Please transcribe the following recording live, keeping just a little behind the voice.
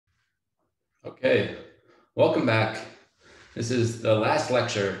Okay, welcome back. This is the last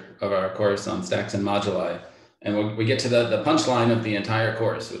lecture of our course on stacks and moduli. And we get to the punchline of the entire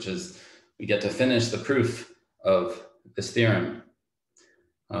course, which is we get to finish the proof of this theorem.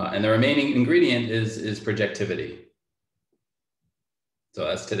 And the remaining ingredient is projectivity. So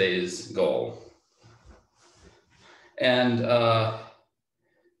that's today's goal. And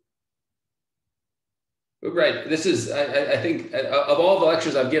right, this is, I think, of all the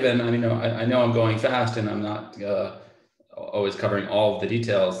lectures I've given, I know I'm going fast and I'm not always covering all of the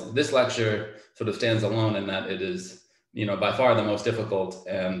details. This lecture sort of stands alone in that it is, by far the most difficult,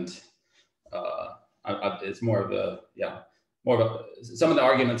 and it's more of some of the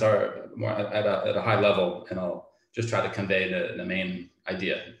arguments are more at a high level, and I'll just try to convey the main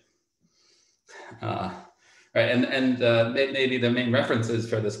idea. Right, and maybe the main references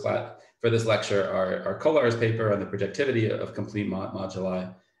for this class, for this lecture, are Kolar's paper on the projectivity of complete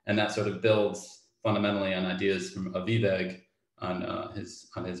moduli, and that sort of builds fundamentally on ideas from Vivek on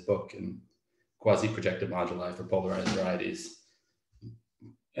his book in quasi-projective moduli for polarized varieties.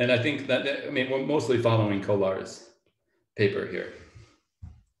 And I think that, we're mostly following Kolar's paper here.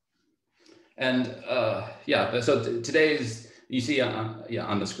 And so today's, you see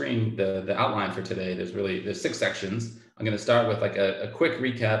on the screen, the outline for today, there's 6 sections. I'm going to start with like a quick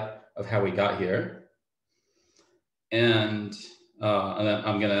recap of how we got here. And then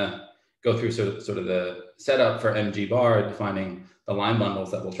I'm going to go through sort of the setup for MG bar, defining the line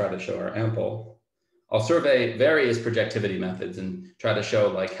bundles that we'll try to show are ample. I'll survey various projectivity methods and try to show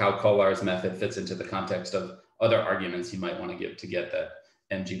like how Kolar's method fits into the context of other arguments you might want to give to get that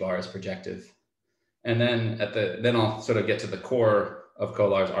MG bar is projective. And then then I'll sort of get to the core of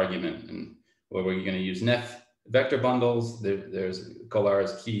Kolar's argument, and where we're going to use Neff vector bundles. There's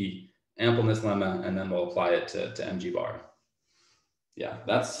Kolar's key ampleness lemma, and then we'll apply it to MG bar. Yeah,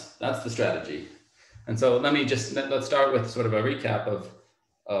 that's the strategy. And so let's start with sort of a recap of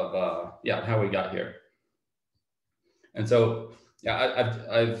how we got here. And so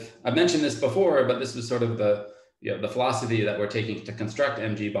I've mentioned this before, but this was sort of the philosophy that we're taking to construct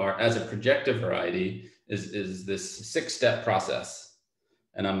MG bar as a projective variety is this 6-step process.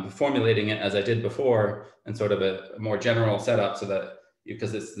 And I'm formulating it as I did before in sort of a more general setup, so that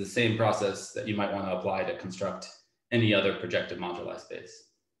because it's the same process that you might want to apply to construct any other projective moduli space.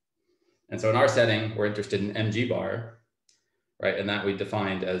 And so in our setting, we're interested in MG bar, right? And that we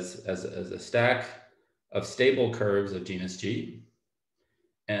defined as a stack of stable curves of genus G.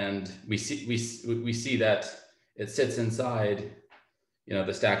 And we see that it sits inside,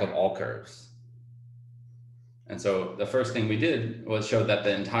 the stack of all curves. And so the first thing we did was show that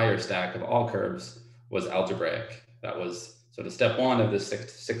the entire stack of all curves was algebraic. That was sort of step 1 of this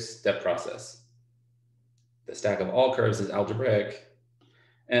 6-step process. The stack of all curves is algebraic.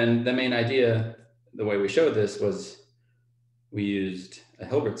 And the main idea, the way we showed this, was we used a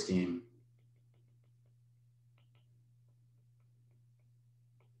Hilbert scheme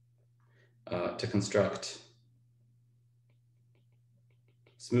to construct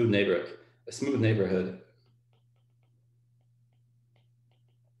a smooth neighborhood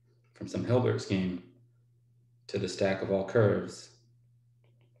from some Hilbert scheme to the stack of all curves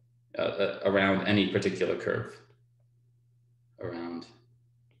around any particular curve, around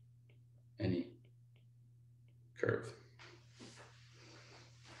any curve.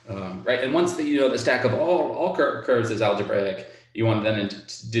 Right, and once the stack of all curves is algebraic, you want to then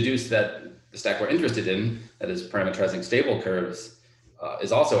deduce that the stack we're interested in, that is parametrizing stable curves,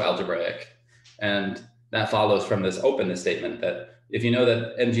 is also algebraic. And that follows from this openness statement that if you know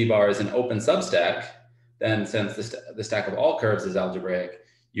that MG bar is an open substack, then since the stack of all curves is algebraic,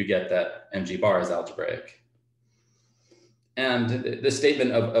 you get that MG bar is algebraic. And this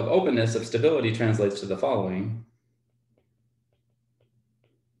statement of openness, of stability, translates to the following: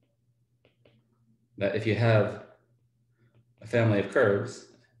 that if you have a family of curves,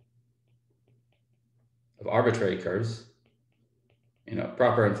 of arbitrary curves,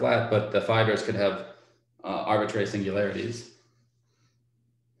 proper and flat, but the fibers could have arbitrary singularities.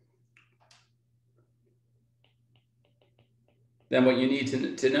 Then what you need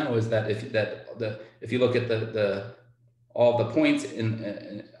to know is that if you look at all the points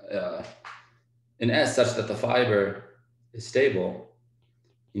in S such that the fiber is stable,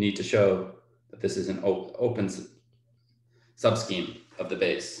 you need to show that this is an open subscheme of the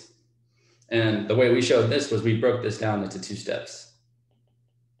base. And the way we showed this was we broke this down into 2 steps.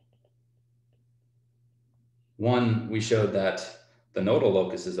 One, we showed that the nodal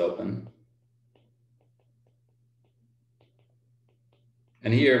locus is open.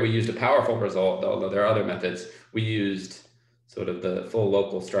 And here we used a powerful result, although there are other methods. We used sort of the full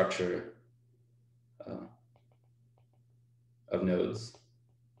local structure of nodes.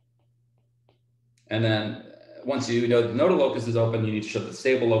 And then once you know the nodal locus is open, you need to show the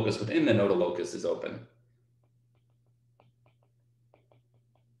stable locus within the nodal locus is open.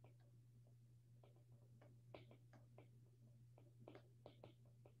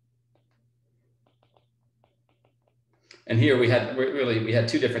 And here we had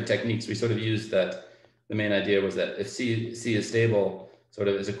two different techniques. We sort of used that. The main idea was that if C is stable, sort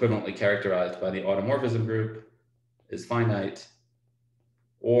of is equivalently characterized by the automorphism group is finite,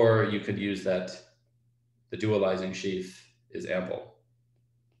 or you could use that the dualizing sheaf is ample.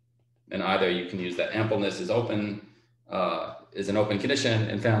 And either you can use that ampleness is open, is an open condition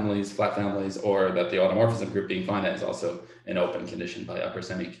in families, flat families, or that the automorphism group being finite is also an open condition by upper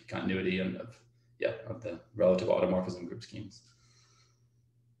semi-continuity and of the relative automorphism group schemes.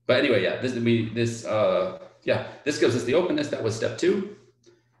 But anyway, yeah, this gives us the openness. That was step 2.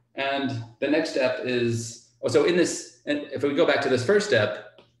 And the next step is, so in this, and if we go back to this first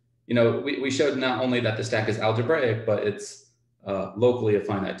step, you know, we showed not only that the stack is algebraic, but it's locally of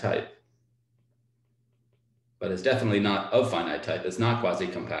finite type. But it's definitely not of finite type. It's not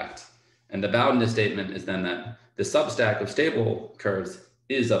quasi-compact. And the boundness statement is then that the substack of stable curves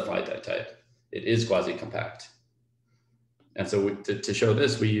is of finite type. It is quasi-compact. And so to show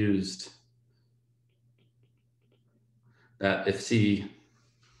this, we used that if C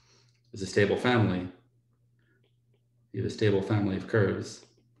is a stable family, you have a stable family of curves,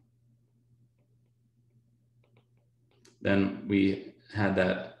 then we had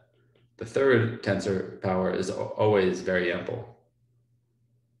that the third tensor power is always very ample.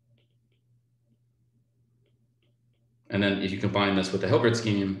 And then if you combine this with the Hilbert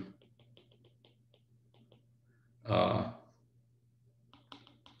scheme,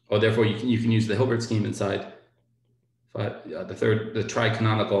 therefore you can use the Hilbert scheme inside the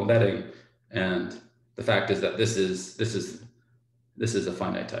tri-canonical embedding, and the fact is that this is a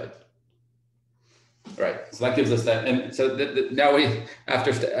finite type. Right. So that gives us that, and so now we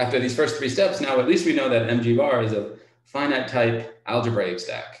after these first 3 steps, now at least we know that MG bar is a finite type algebraic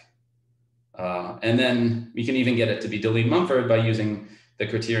stack, and then we can even get it to be Deligne-Mumford by using the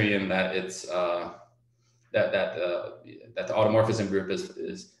criterion that it's that the automorphism group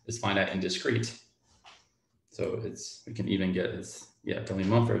is finite and discrete. So we can even get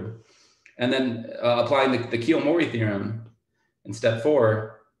Deligne-Mumford, and then applying the Kiel-Mori theorem in step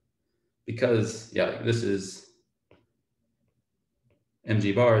 4, because this is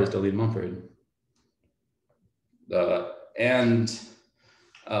MG bar is Deligne-Mumford,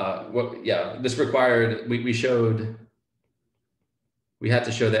 this required we had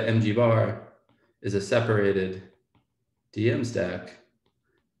to show that MG bar is a separated DM stack,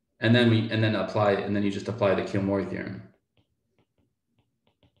 and then you just apply the Kiel-Mori theorem.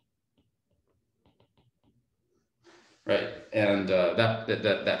 Right, and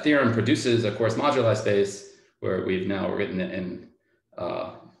that theorem produces a coarse moduli space where we've now written it in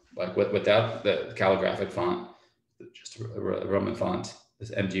without the calligraphic font, just a Roman font,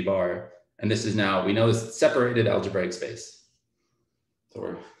 this MG bar, and this is now, we know this separated algebraic space.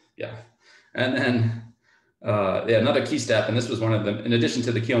 So and then another key step, and this was one of them, in addition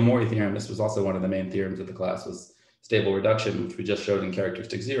to the Kiel-Mori theorem, this was also one of the main theorems of the class, was stable reduction, which we just showed in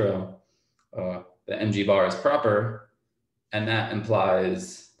characteristic 0. The MG bar is proper, and that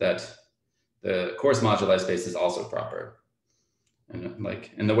implies that the coarse moduli space is also proper.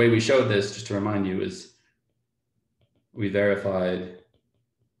 And the way we showed this, just to remind you, is we verified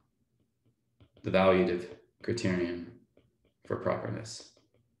the valuative criterion for properness.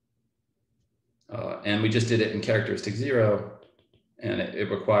 And we just did it in characteristic 0, and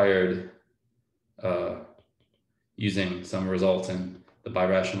it required using some results in the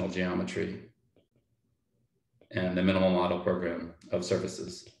birational geometry and the minimal model program of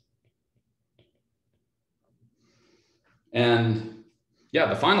surfaces. And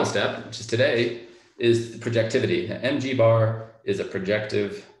the final step, which is today, is projectivity. MG bar is a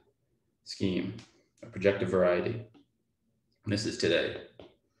projective scheme, a projective variety. And this is today.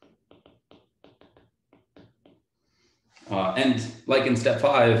 And like in step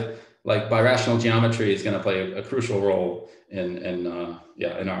 5, like birational geometry is going to play a crucial role in our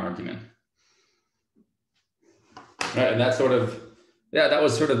argument. Right, and that's that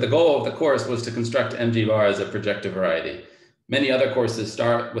was sort of the goal of the course, was to construct MG bar as a projective variety. Many other courses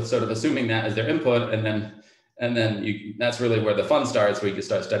start with sort of assuming that as their input, and then that's really where the fun starts, where you can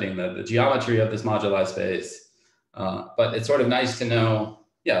start studying the geometry of this moduli space. But it's sort of nice to know,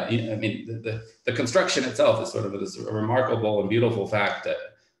 I mean, the construction itself is sort of this remarkable and beautiful fact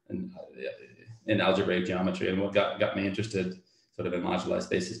in algebraic geometry, and what got me interested sort of in moduli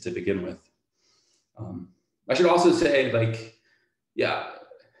spaces to begin with. I should also say, like, yeah,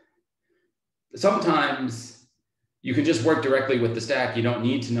 sometimes you can just work directly with the stack. You don't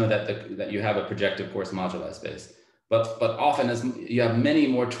need to know that you have a projective coarse moduli space. But often as you have many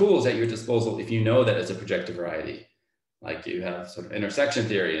more tools at your disposal if you know that it's a projective variety. Like you have sort of intersection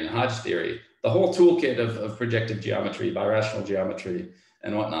theory and Hodge theory, the whole toolkit of projective geometry, birational geometry,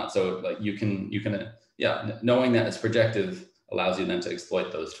 and whatnot. So like you can yeah, knowing that it's projective allows you then to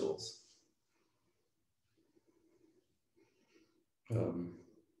exploit those tools.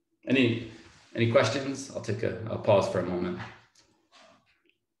 Any questions? I'll pause for a moment.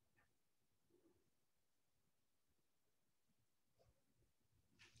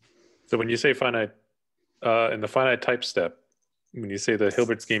 So when you say finite, in the finite type step, when you say the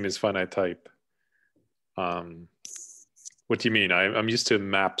Hilbert scheme is finite type, what do you mean? I'm used to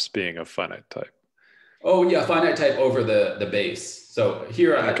maps being a finite type. Oh yeah, finite type over the base. So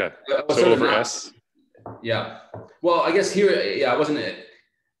here okay. So over S? Yeah. Well, I guess here, yeah,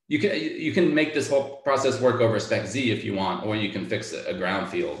 you can make this whole process work over spec Z if you want, or you can fix a ground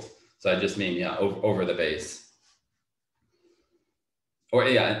field. So I just mean, yeah, over the base. Or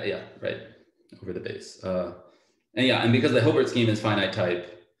yeah, right, over the base. And yeah, and because the Hilbert scheme is finite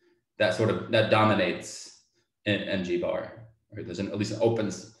type, that dominates in MG bar. Right? There's at least an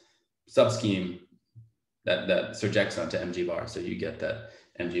open subscheme that surjects onto MG bar. So you get that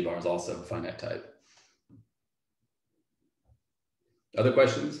MG bar is also finite type. Other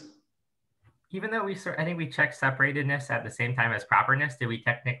questions? Even though I think we checked separatedness at the same time as properness, did we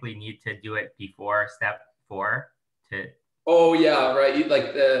technically need to do it before step 4 to? Oh yeah, right.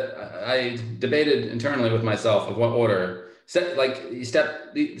 I debated internally with myself of what order. Step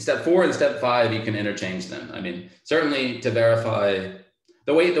 4 and step 5, you can interchange them. I mean, certainly to verify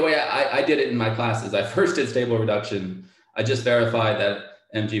the way I did it in my classes. I first did stable reduction. I just verified that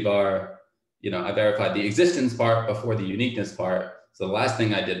MG bar. I verified the existence part before the uniqueness part. So the last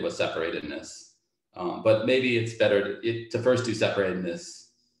thing I did was separatedness. But maybe it's better to first do separatedness.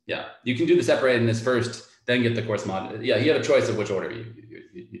 Yeah, you can do the separatedness first, then get the coarse mod. Yeah, you have a choice of which order you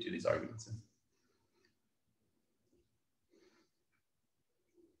do these arguments in.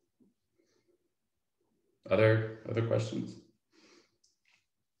 Other questions?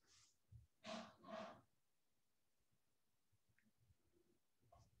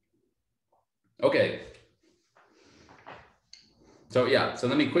 Okay. So yeah, so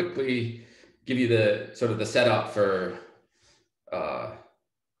let me quickly give you the sort of the setup for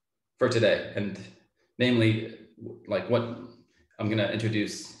today, and namely, like what I'm going to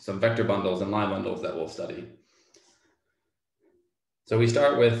introduce some vector bundles and line bundles that we'll study. So we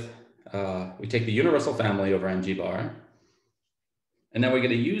start with we take the universal family over MG bar, and then we're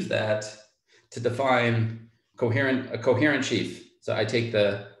going to use that to define a coherent sheaf. So I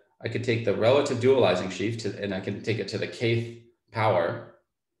could take the relative dualizing sheaf and I can take it to the kth power,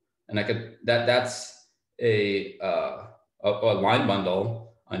 and that's a line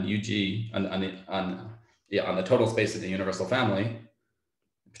bundle on UG on the total space of the universal family.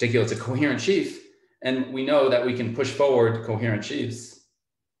 In particular, it's a coherent sheaf, and we know that we can push forward coherent sheaves,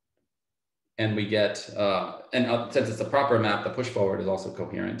 and we get since it's a proper map, the push forward is also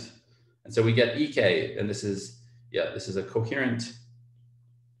coherent, and so we get EK, and this is a coherent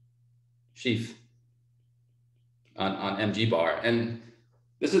sheaf on MG bar, and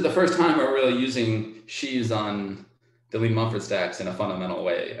this is the first time we're really using sheaves on Deligne-Mumford stacks in a fundamental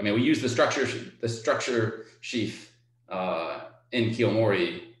way. I mean, we use the structure sheaf in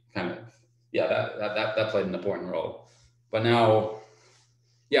Kiyomori kind of. Yeah, that played an important role. But now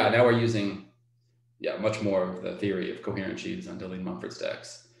we're using much more of the theory of coherent sheaves on Deligne-Mumford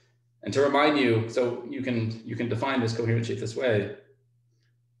stacks. And to remind you, so you can define this coherent sheaf this way.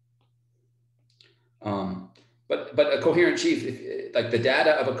 But a coherent sheaf, like the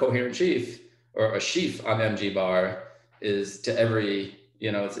data of a coherent sheaf or a sheaf on MG bar is to every,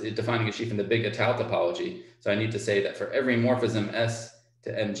 it's defining a sheaf in the big Ital topology. So I need to say that for every morphism S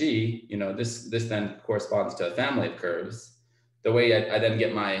to MG, this then corresponds to a family of curves. The way I then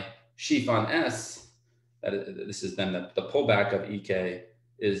get my sheaf on S, this is then the pullback of EK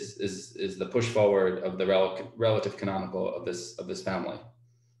is the push forward of the relative canonical of this family.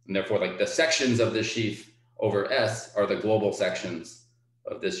 And therefore, like the sections of this sheaf over S are the global sections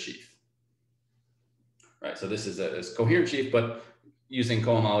of this sheaf. Right, so this is a coherent sheaf, but using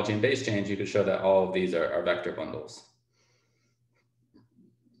cohomology and base change, you could show that all of these are vector bundles.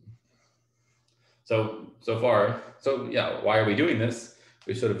 So yeah, why are we doing this?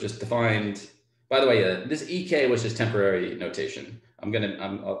 We sort of just defined, by the way, this EK was just temporary notation.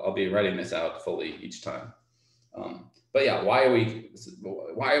 I'll be writing this out fully each time. But yeah, why are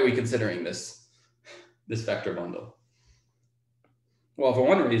we considering this vector bundle? Well, for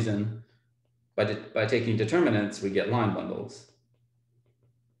one reason, by taking determinants, we get line bundles.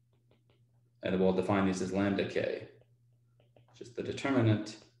 And we'll define these as lambda k, which is the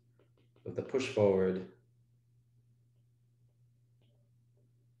determinant of the push forward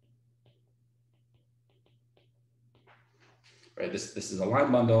right. This is a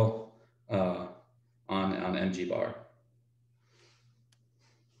line bundle on mg bar.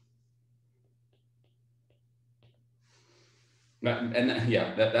 And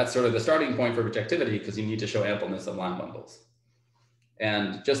yeah, that's sort of the starting point for projectivity, because you need to show ampleness of line bundles.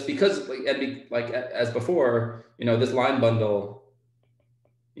 And just because, like as before, this line bundle,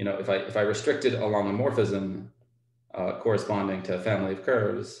 if I restrict it along a morphism corresponding to a family of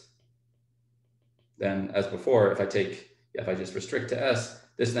curves, then as before, if I just restrict to S,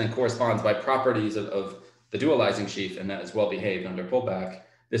 this then corresponds by properties of the dualizing sheaf, and that is well behaved under pullback.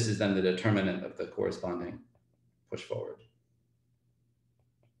 This is then the determinant of the corresponding push forward.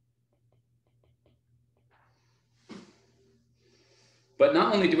 But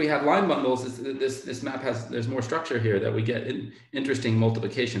not only do we have line bundles, this map there's more structure here, that we get interesting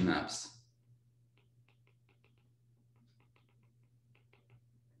multiplication maps.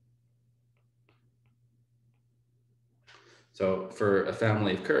 So for a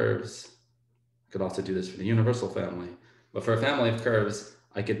family of curves, I could also do this for the universal family, but for a family of curves,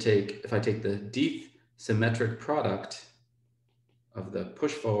 I could take, if I take the dth symmetric product of the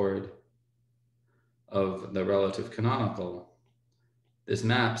push forward of the relative canonical, this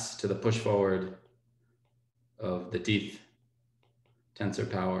maps to the push forward of the dth tensor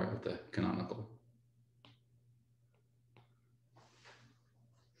power of the canonical.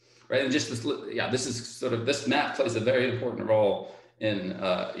 Right, and just this, this is sort of, this map plays a very important role in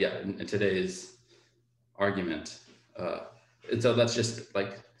today's argument. And so let's just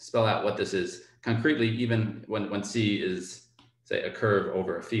spell out what this is concretely, even when C is, say, a curve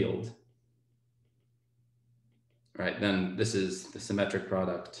over a field. Right, then this is the symmetric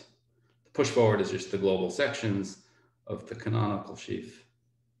product. The push forward is just the global sections of the canonical sheaf.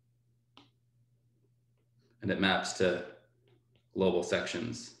 And it maps to global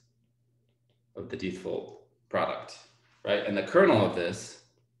sections of the dth-fold product, right? And the kernel of this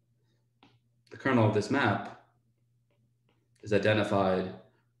map is identified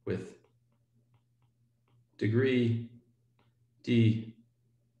with degree D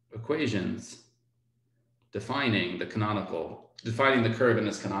equations defining the curve in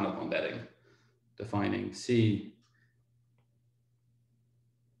its canonical embedding, defining C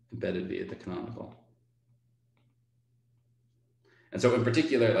embedded via the canonical. And so in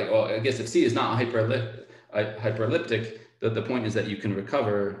particular, I guess if C is not hyperelliptic, the point is that you can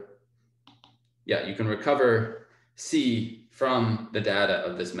recover, you can recover C from the data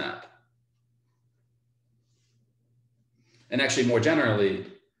of this map. And actually more generally,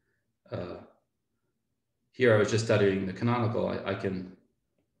 here I was just studying the canonical, I can,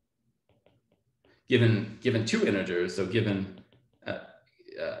 given two integers, so given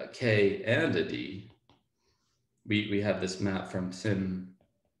K and a D, we have this map from sim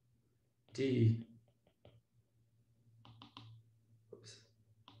D. Oops.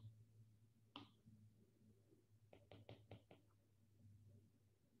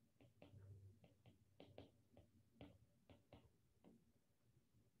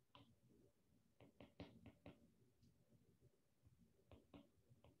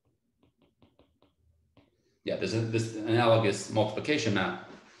 Yeah, there's this analogous multiplication map,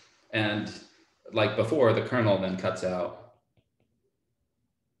 and like before, the kernel then cuts out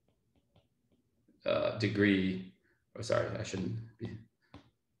degree, or sorry, I shouldn't be.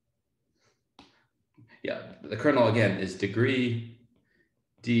 Yeah, the kernel again is degree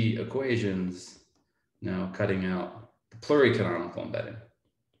D equations, now cutting out the pluricanonical embedding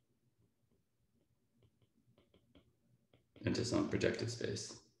into some projective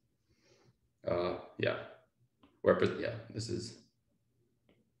space. This is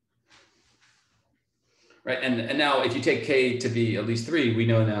right. And now if you take K to be at least 3, we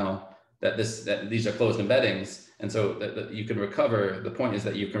know now that these are closed embeddings. And so that you can recover, the point is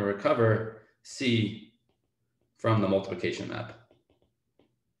that you can recover C from the multiplication map.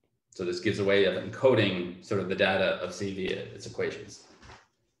 So this gives a way of encoding sort of the data of C via its equations.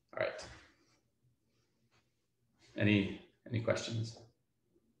 All right. Any questions?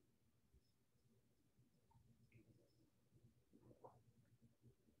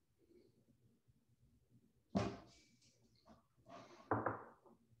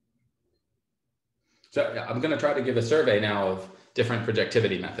 So yeah, I'm going to try to give a survey now of different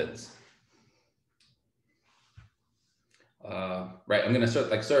projectivity methods. Right, I'm going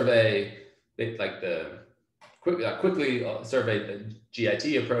to survey the quickly survey the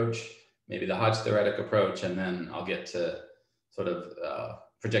GIT approach, maybe the Hodge theoretic approach, and then I'll get to sort of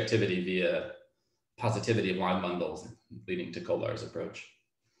projectivity via positivity of line bundles leading to Kolar's approach.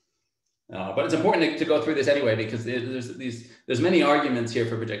 But it's important to go through this anyway, because there's many arguments here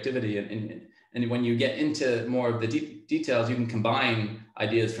for projectivity, and when you get into more of the details, you can combine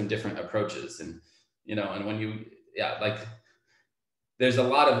ideas from different approaches, and when you there's a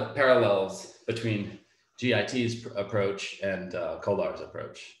lot of parallels between GIT's approach and Kolar's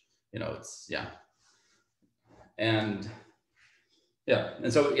approach. And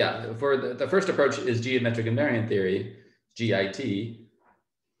so for the first approach is geometric invariant theory, GIT.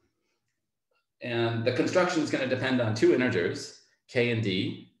 And the construction is going to depend on two integers, K and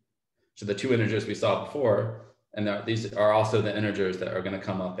D. So the two integers we saw before, and these are also the integers that are going to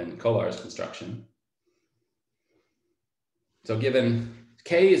come up in Kolar's construction. So given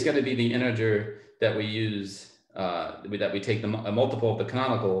K is going to be the integer that we use, that we take a multiple of the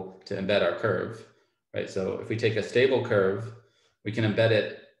canonical to embed our curve, right? So if we take a stable curve, we can embed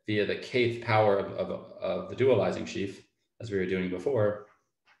it via the kth power of the dualizing sheaf, as we were doing before.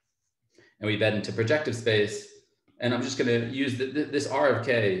 And we embed into projective space. And I'm just going to use this R of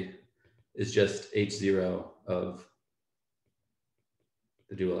K is just H0 of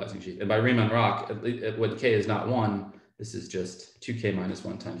the dualizing sheaf. And by Riemann-Roch, when K is not 1, this is just 2K minus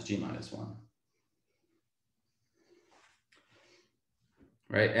 1 times G minus 1.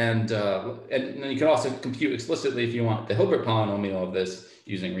 Right, and then you can also compute explicitly, if you want, the Hilbert polynomial of this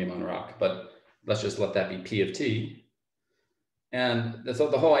using Riemann-Roch, but let's just let that be P of T. And so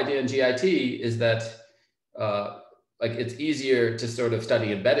the whole idea in GIT is that it's easier to sort of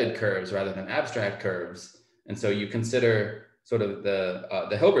study embedded curves rather than abstract curves. And so you consider sort of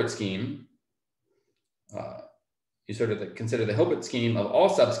the Hilbert scheme. You sort of consider the Hilbert scheme of all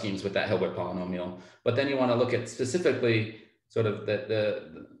subschemes with that Hilbert polynomial, but then you want to look at specifically sort of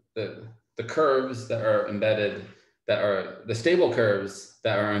the curves that are embedded, that are the stable curves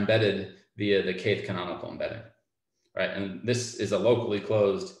that are embedded via the kth canonical embedding. Right, and this is a locally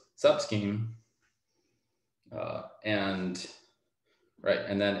closed subscheme, and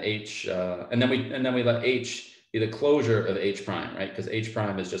then H, and then we let H be the closure of H prime, right? Because H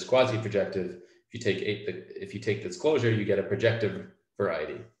prime is just quasi-projective. If you take this closure, you get a projective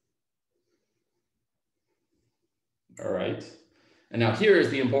variety. All right, and now here is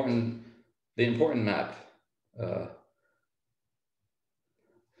the important map.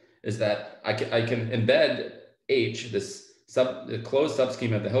 Is that I can embed H, the closed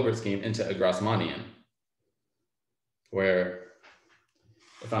subscheme of the Hilbert scheme, into a Grassmannian, where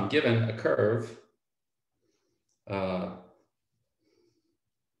if I'm given a curve, if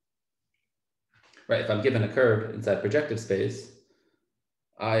I'm given a curve inside projective space,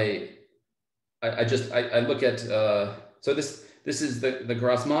 I look at so this is the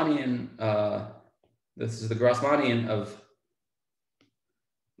Grassmannian. This is the Grassmannian of.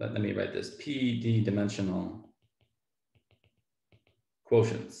 Let me write this: PD dimensional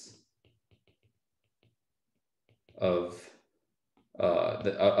quotients of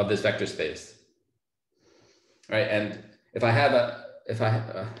this vector space, right? And if I have a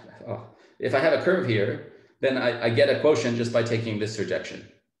curve here, then I get a quotient just by taking this surjection.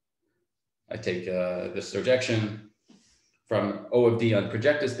 I take this surjection from O of D on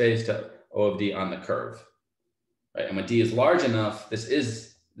projective space to O of D on the curve, right? And when D is large enough, this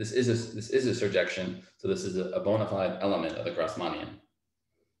is a surjection, so this is a bona fide element of the Grassmannian.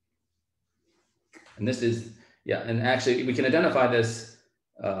 And this is, and actually we can identify this,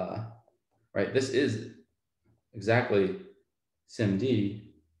 right? This is exactly sim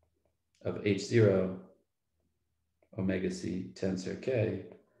D of H0 omega C tensor K.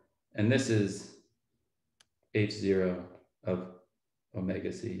 And this is H0 of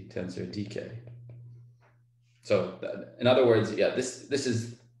omega C tensor DK. So in other words, this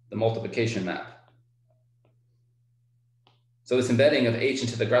is the multiplication map. So this embedding of H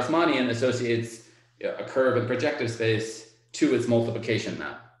into the Grassmannian associates a curve in projective space to its multiplication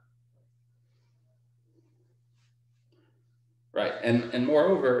map. Right, and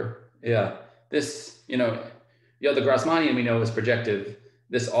moreover, this, the Grassmannian we know is projective.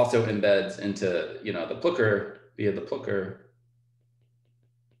 This also embeds into, the Plücker via the Plücker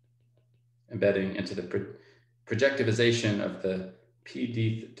embedding into the projectivization of the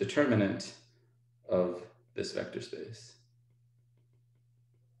PD determinant of this vector space.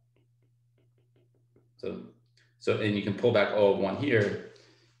 So and you can pull back O of 1 here,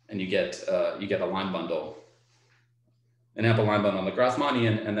 and you get a line bundle, an ample line bundle on the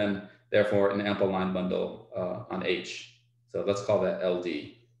Grassmannian, and then therefore an ample line bundle on H. So let's call that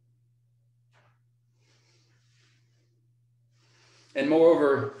LD. And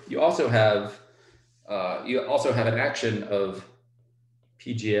moreover, you also have an action of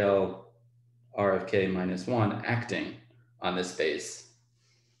PGL R of k minus 1 acting on this space,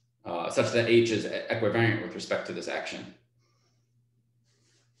 such that H is equivariant with respect to this action.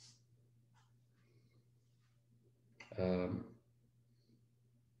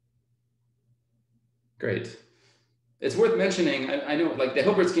 Great. It's worth mentioning, I know like the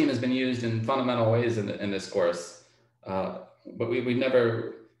Hilbert scheme has been used in fundamental ways in this course, but we've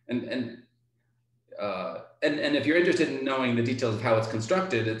never, and if you're interested in knowing the details of how it's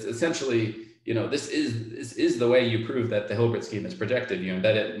constructed, it's essentially, this is the way you prove that the Hilbert scheme is projective. You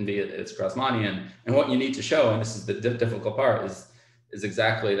embed it and it's Grassmannian, and what you need to show, and this is the difficult part, is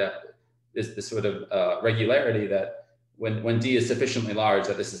exactly that this sort of regularity that when D is sufficiently large,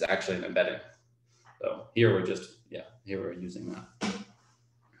 that this is actually an embedding. So here we're just, here we're using that.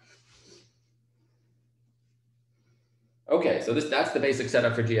 Okay, so that's the basic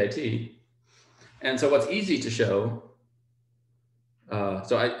setup for GIT. And so what's easy to show,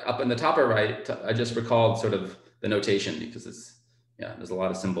 so up in the top right, I just recalled sort of the notation because there's a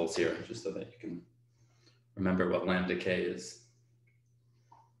lot of symbols here, just so that you can remember what lambda k is.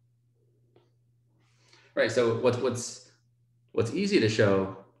 Right, so what's easy to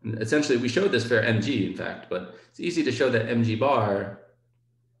show, essentially we showed this for mg in fact, but it's easy to show that mg bar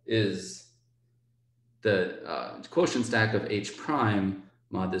is the quotient stack of H prime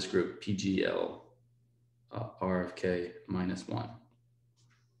mod this group PGL R of k minus 1.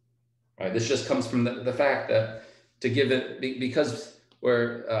 Right, this just comes from the fact that to give it, because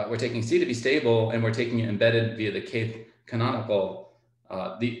we're taking C to be stable and we're taking it embedded via the kth canonical,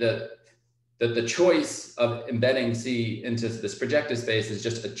 the choice of embedding C into this projective space is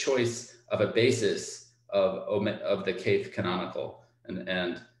just a choice of a basis of the kth canonical,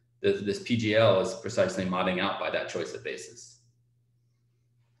 and this PGL is precisely modding out by that choice of basis.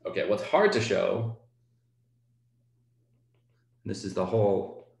 Okay, what's hard to show, this is the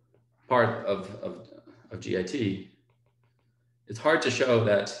whole part of GIT, it's hard to show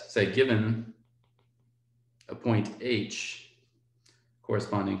that, say, given a point H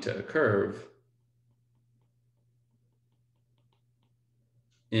corresponding to a curve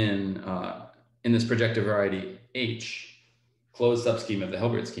in this projective variety H, closed subscheme of the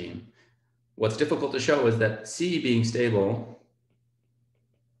Hilbert scheme, what's difficult to show is that C being stable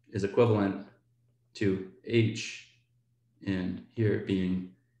is equivalent to H in here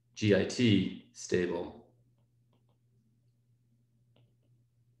being GIT stable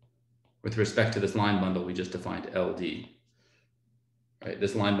with respect to this line bundle we just defined LD. Right,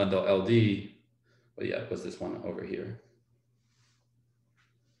 this line bundle LD, well, yeah, it was this one over here.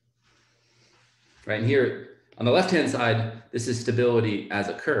 Right, and here on the left-hand side, this is stability as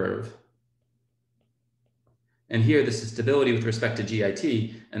a curve. And here, this is stability with respect to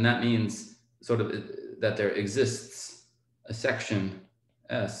GIT, and that means sort of that there exists a section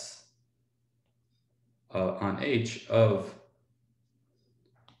S on H of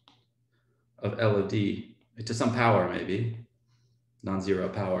L of D to some power, maybe, non-zero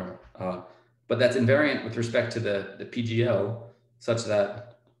power. But that's invariant with respect to the PGL, such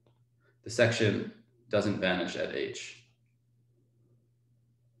that the section doesn't vanish at H.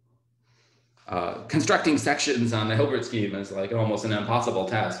 Constructing sections on the Hilbert scheme is like almost an impossible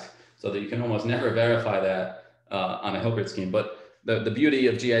task, so that you can almost never verify that on a Hilbert scheme. But the beauty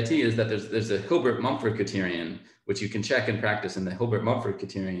of GIT is that there's a Hilbert-Mumford criterion, which you can check in practice, and the Hilbert-Mumford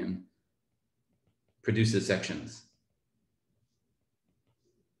criterion produces sections.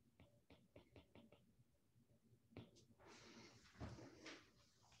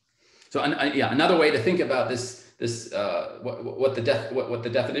 So yeah, another way to think about what the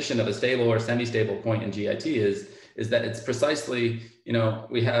definition of a stable or semi-stable point in GIT is that it's precisely,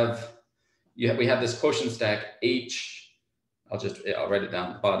 we have this quotient stack H. I'll write it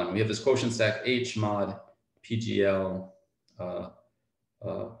down at the bottom. We have this quotient stack H mod PGL R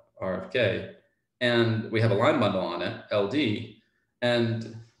of k, and we have a line bundle on it LD,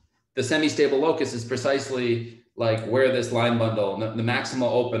 and the semi-stable locus is precisely like where this line bundle, the maximal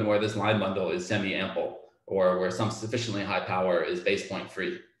open where this line bundle is semi-ample, or where some sufficiently high power is base point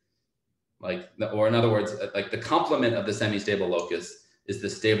free. Or in other words, like the complement of the semi-stable locus is the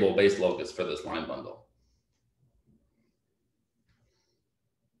stable base locus for this line bundle.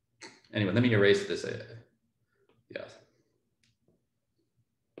 Anyway, let me erase this. Yes.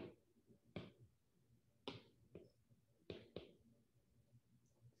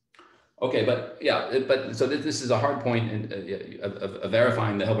 Okay, but yeah, so this is a hard point of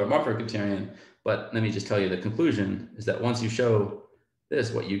verifying the Hilbert-Mumford criterion. But let me just tell you the conclusion is that once you show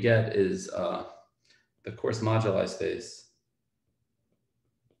this, what you get is the coarse moduli space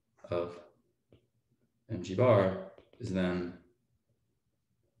of mg bar is then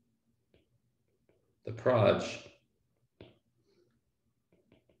the proj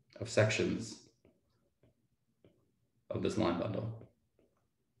of sections of this line bundle.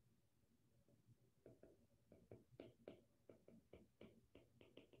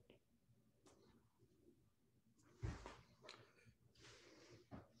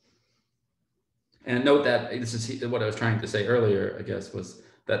 And note that this is what I was trying to say earlier, I guess, was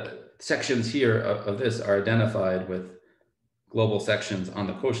that sections here of this are identified with global sections on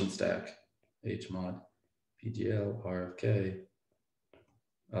the quotient stack, H mod PGL R of K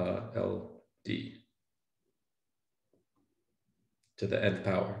LD to the nth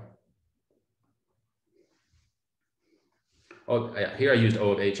power. Oh, yeah, here I used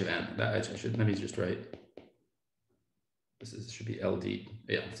O of H of N. That I should, let me just write. This should be LD.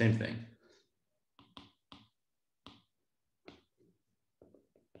 Yeah, same thing.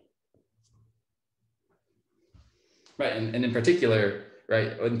 Right, and in particular,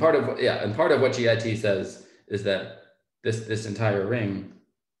 right, and part of what GIT says is that this entire ring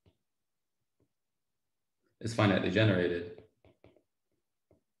is finitely generated,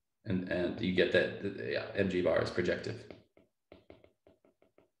 and you get that mg bar is projective.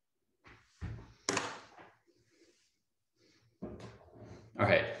 All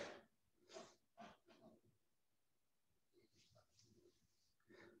right.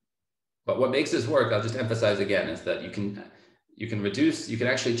 But what makes this work, I'll just emphasize again, is that you can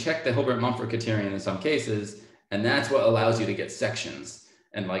actually check the Hilbert-Mumford criterion in some cases, and that's what allows you to get sections.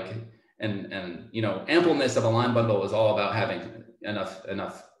 And you know, ampleness of a line bundle is all about having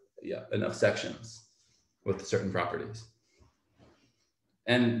enough sections with certain properties.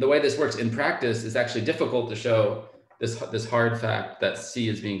 And the way this works in practice is actually difficult to show this hard fact that C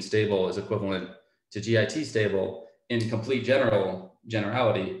is being stable is equivalent to GIT stable in complete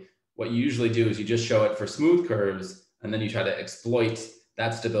generality. What you usually do is you just show it for smooth curves, and then you try to exploit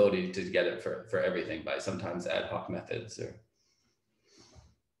that stability to get it for everything by sometimes ad hoc methods.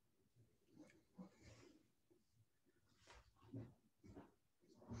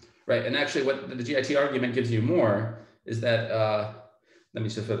 Right, and actually what the GIT argument gives you more is that, let me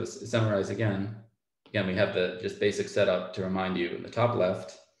just sort of summarize again. Again, we have the just basic setup to remind you in the top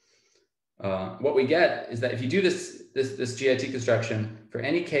left. What we get is that if you do this GIT construction for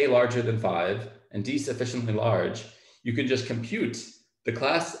any k larger than 5 and d sufficiently large, you can just compute the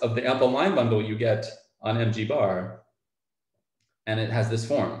class of the ample line bundle you get on mg bar, and it has this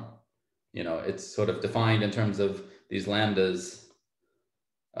form. You know, it's sort of defined in terms of these lambdas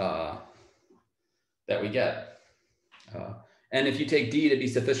that we get. And if you take d to be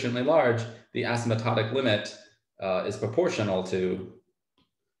sufficiently large, the asymptotic limit is proportional to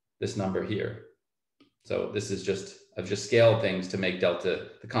this number here. So this is just, I've just scaled things to make delta,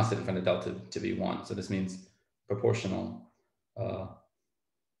 the constant in front of delta, to be 1. So this means proportional.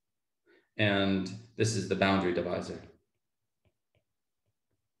 And this is the boundary divisor.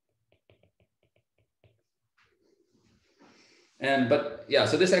 But yeah,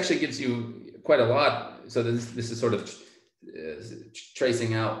 so this actually gives you quite a lot. So this is sort of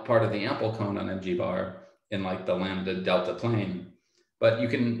tracing out part of the ample cone on mg bar in like the lambda delta plane. But you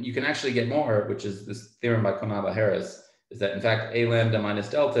can actually get more, which is this theorem by Konaba-Harris, is that in fact a lambda minus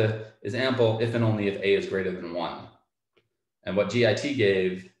delta is ample if and only if a is greater than 1. And what GIT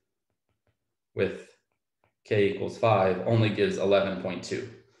gave with k equals 5 only gives 11.2.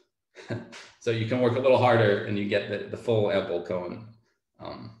 So you can work a little harder and you get the full ample cone,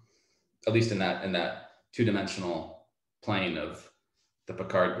 at least in that two-dimensional plane of the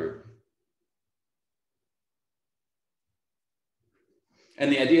Picard group.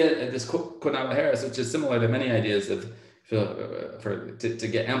 And the idea of this Konaba-Harris, which is similar to many ideas of to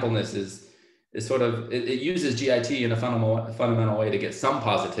get ampleness, is sort of, it uses GIT in a fundamental way to get some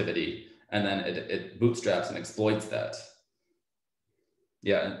positivity, and then it bootstraps and exploits that.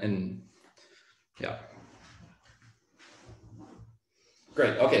 Yeah, and yeah.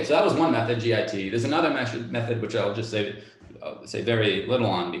 Great. Okay, so that was one method, GIT. There's another method which I'll just say very little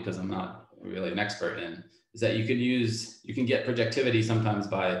on because I'm not really an expert in. Is that you can get projectivity sometimes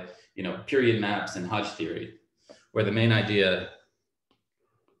by, you know, period maps and Hodge theory, where the main idea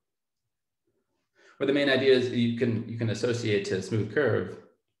is you can associate to a smooth curve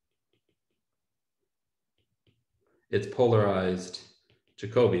its polarized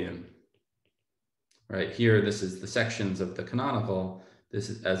Jacobian. Right here, this is the sections of the canonical. This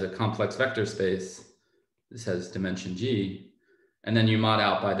is as a complex vector space. This has dimension G, and then you mod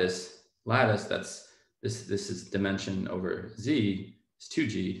out by this lattice. This is dimension over Z. It's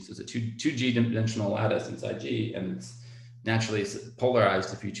 2G, so it's a 2G dimensional lattice inside G, and it's naturally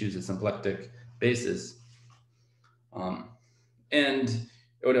polarized if you choose a symplectic basis. And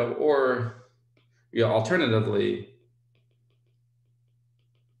alternatively,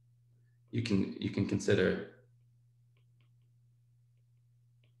 you can consider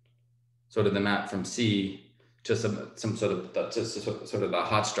sort of the map from C to some sort of the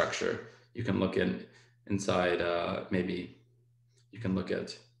hot structure. You can look inside maybe you can look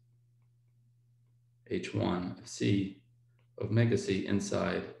at H1 of C of omega C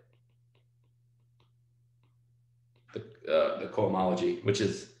inside the cohomology, which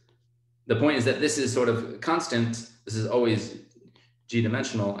is, the point is that this is sort of constant. This is always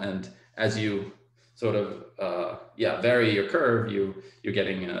G-dimensional, and as you sort of vary your curve, you're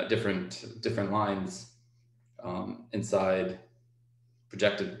getting different lines inside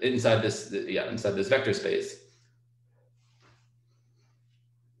this vector space.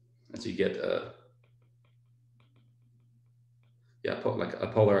 And so you get like a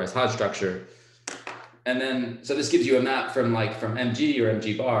polarized Hodge structure. And then, so this gives you a map from MG or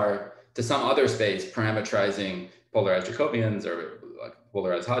MG bar to some other space parameterizing polarized Jacobians or like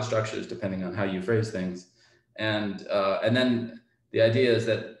polarized Hodge structures, depending on how you phrase things. And then the idea is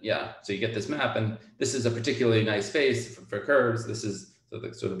that, so you get this map, and this is a particularly nice space for curves. This is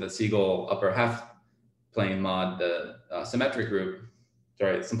sort of the Siegel upper half plane mod, the symplectic group.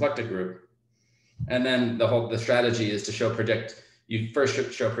 And then the strategy is to you first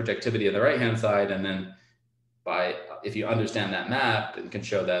show projectivity on the right-hand side, and then if you understand that map and can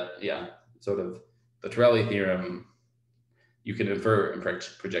show that, sort of the Torelli theorem, you can infer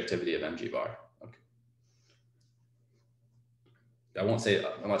projectivity of MG bar. Okay. I won't say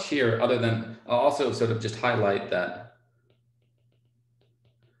much here, other than I'll also sort of just highlight that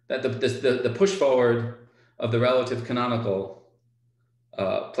the push forward of the relative canonical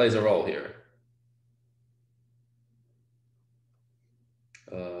plays a role here.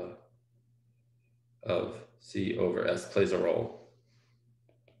 Of C over S plays a role.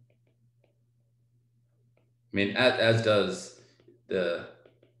 I mean, as does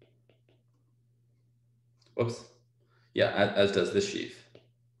as does this sheaf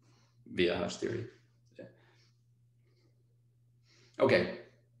via Hodge theory. Yeah. Okay.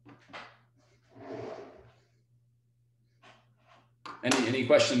 Any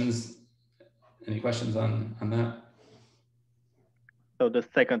questions? Any questions on that? So the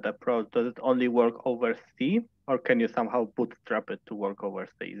second approach, does it only work over C, or can you somehow bootstrap it to work over,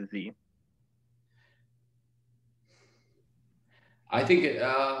 say, Z? I think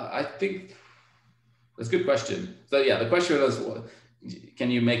that's a good question. So the question was, can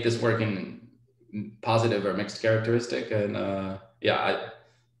you make this work in positive or mixed characteristic? And I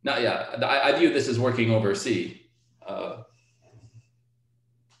view this as working over C.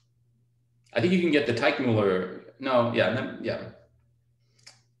 I think you can get the Teichmuller.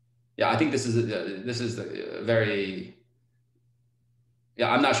 I think this is a very.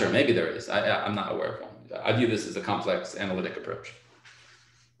 I'm not sure. Maybe there is. I'm not aware of one. I view this as a complex analytic approach.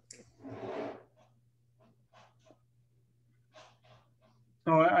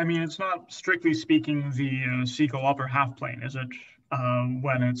 So, I mean, it's not strictly speaking the Siegel upper half plane, is it?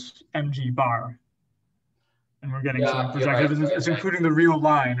 When it's MG bar, and we're getting something projected. Right, it's including the real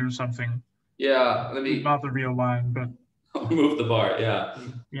line or something. Yeah, not the real line, but I'll remove the bar. Yeah.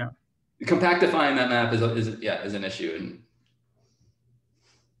 Compactifying that map is an issue, and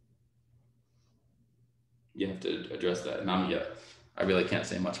you have to address that. And I really can't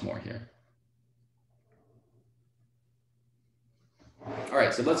say much more here. All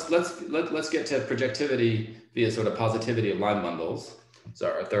right, so let's get to projectivity via sort of positivity of line bundles. So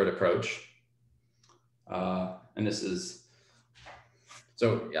our third approach, and this is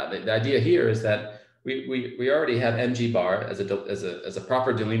the idea here is that we already have MG bar as a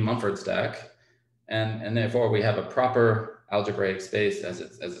proper Deligne-Mumford stack, and therefore we have a proper algebraic space as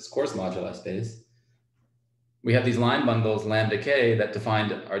its coarse moduli space. We have these line bundles lambda k that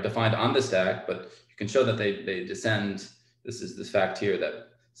are defined on the stack, but you can show that they descend. This is this fact here that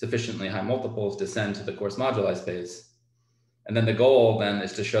sufficiently high multiples descend to the coarse moduli space. And then the goal then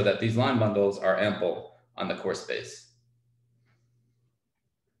is to show that these line bundles are ample on the coarse space.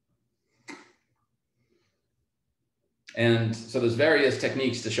 And so there's various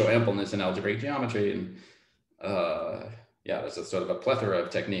techniques to show ampleness in algebraic geometry, and there's a sort of a plethora of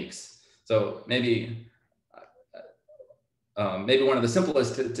techniques. So maybe one of the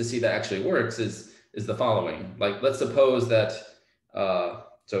simplest to see that actually works is the following. Like, let's suppose that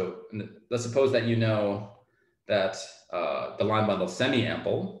you know that the line bundle is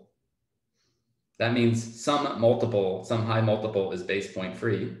semi-ample. That means some high multiple is base point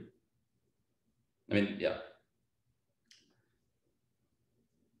free.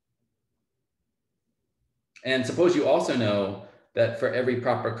 And suppose you also know that for every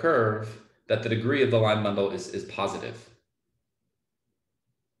proper curve, that the degree of the line bundle is positive.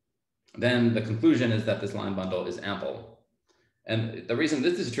 Then the conclusion is that this line bundle is ample. And the reason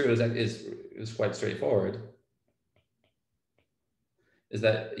this is true is quite straightforward, is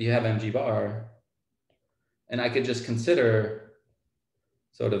that you have mg bar, and I could just consider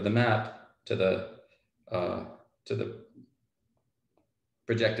sort of the map to the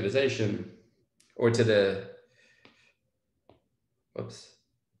projectivization, or to the, whoops.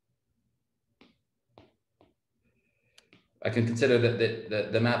 I can consider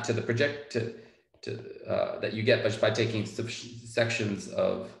the map to the that you get by taking sections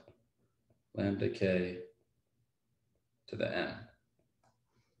of lambda k to the n.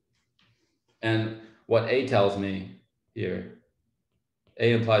 And what A tells me here,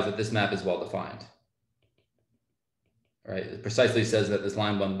 A implies that this map is well defined. Right? It precisely says that this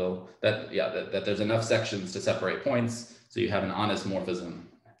line bundle, that there's enough sections to separate points, so you have an honest morphism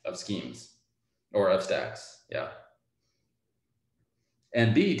of schemes or of stacks. Yeah.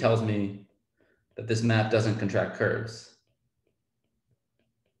 And B tells me that this map doesn't contract curves.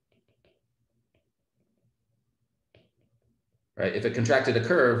 Right? If it contracted a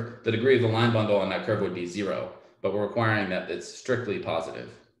curve, the degree of the line bundle on that curve would be 0, but we're requiring that it's strictly positive.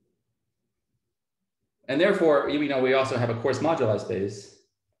 And therefore, we also have a coarse moduli space.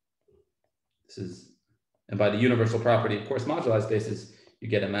 And by the universal property of coarse moduli spaces, you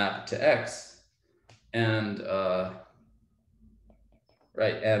get a map to X, and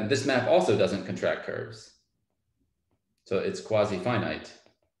right, and this map also doesn't contract curves, so it's quasi-finite.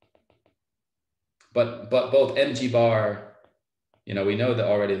 But both mg bar, we know that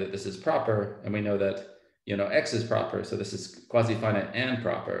already that this is proper, and we know that X is proper, so this is quasi-finite and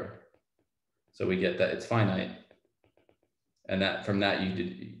proper. So we get that it's finite, and that from that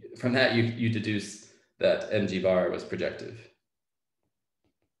you deduce that mg bar was projective.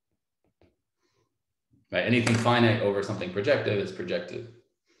 Right? Anything finite over something projective is projective.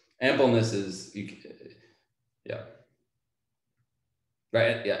 Ampleness is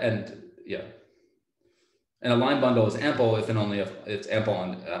right, and a line bundle is ample if and only if it's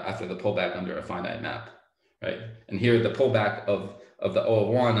ample after the pullback under a finite map, right? And here the pullback of the O of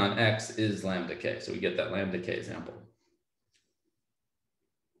 1 on X is lambda k, so we get that lambda k is ample.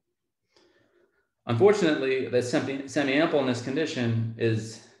 Unfortunately, the semi-ampleness condition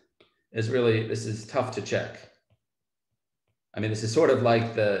is really, this is tough to check. I mean, this is sort of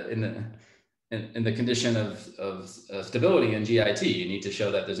like in the condition of stability in GIT. You need to show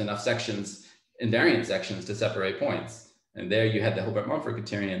that there's enough sections, invariant sections, to separate points. And there you had the Hilbert-Mumford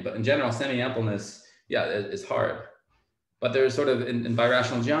criterion. But in general, semi-ampleness, is hard. But there's sort of in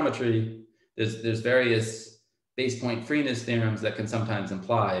birational geometry, there's various base point freeness theorems that can sometimes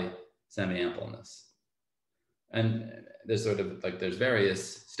imply semi-ampleness. And there's there's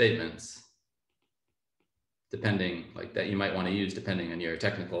various statements depending, that you might want to use depending on your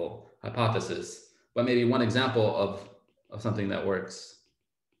technical hypothesis. But maybe one example of something that works,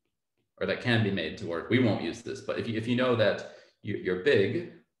 or that can be made to work, we won't use this, but if you know that you're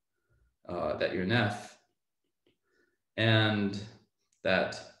big, that you're Neff, and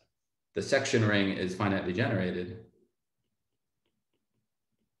that the section ring is finitely generated,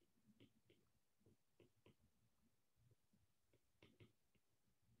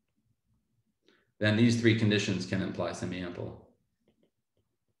 then these three conditions can imply semi-ample.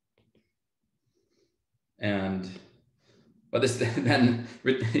 But this then,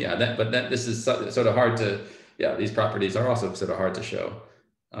 this is sort of hard to, these properties are also sort of hard to show.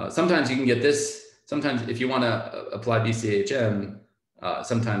 Sometimes you can get this. Sometimes if you want to apply BCHM,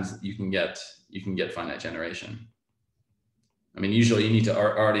 sometimes you can get finite generation. I mean, usually you need to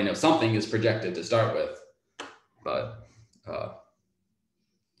already know something is projected to start with, but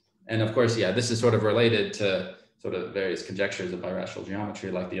and of course, this is sort of related to sort of various conjectures of birational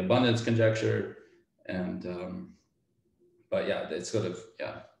geometry, like the abundance conjecture, and but it's sort of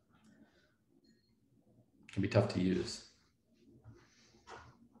can be tough to use.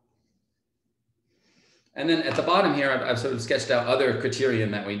 And then at the bottom here, I've sort of sketched out other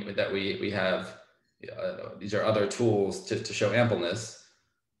criterion that we have. These are other tools to show ampleness,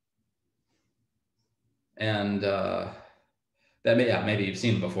 and that maybe you've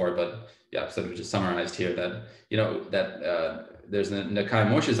seen before, but sort of just summarized here that there's the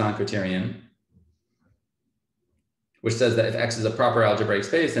Nakai-Moshizan criterion, which says that if X is a proper algebraic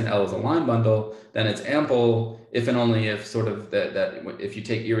space and L is a line bundle, then it's ample if and only if sort of that if you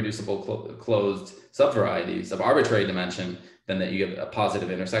take irreducible closed subvarieties of arbitrary dimension, then that you get a positive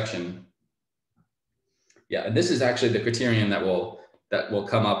intersection. And this is actually the criterion that will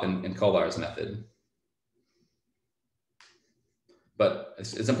come up in Kolar's method. but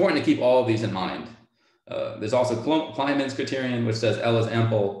it's important to keep all of these in mind. There's also Kleinman's criterion, which says L is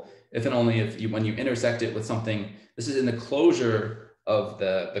ample if and only if when you intersect it with something. This is in the closure of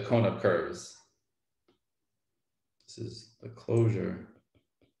the cone of curves. This is the closure.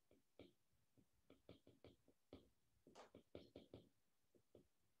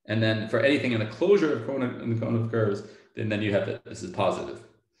 And then for anything in the closure of the cone of curves, then you have that this is positive.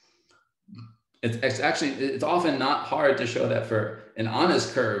 It's often not hard to show that for an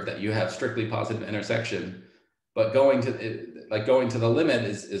honest curve that you have strictly positive intersection, but going to the limit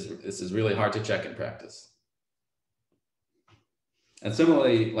is really hard to check in practice. And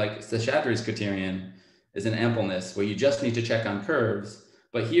similarly, like Seshadri's criterion is an ampleness where you just need to check on curves,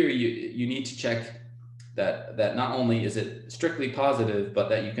 but here you need to check that not only is it strictly positive, but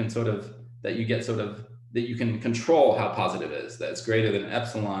that you can that you can control how positive it is, that it's greater than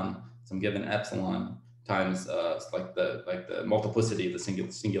epsilon, some given epsilon times like the multiplicity of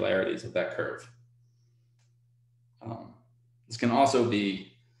the singularities of that curve. This can also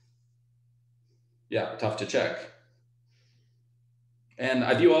be, tough to check. And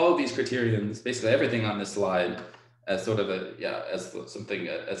I view all of these criterions, basically everything on this slide, as sort of as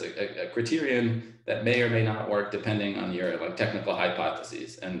a criterion that may or may not work depending on your technical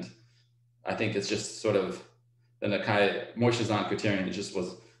hypotheses. And I think it's just sort of the Nakai-Moishazan criterion. It just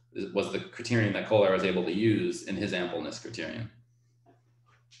was the criterion that Kolar was able to use in his ampleness criterion.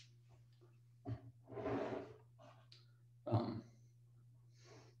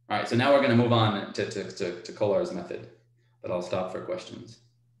 All right, so now we're going to move on to Kolar's method, but I'll stop for questions.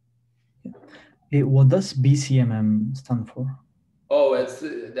 What does BCMM stand for? Oh, that's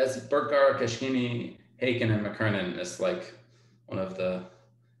Burkar, Kashkini, Haken, and McKernan. It's like one of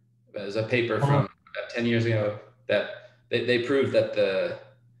there's a paper from about 10 years ago that they proved that the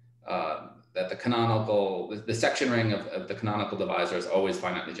canonical, the section ring of the canonical divisor is always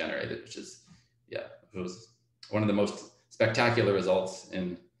finitely generated, which is, it was one of the most spectacular results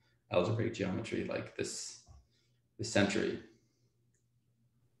in algebraic geometry like this century.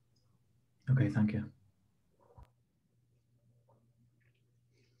 Okay, thank you.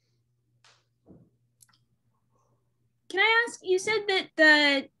 Can I ask, you said that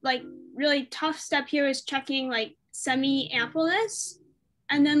the really tough step here is checking semi-ampleness.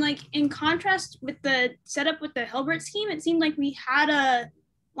 And then in contrast with the setup with the Hilbert scheme, it seemed like we had a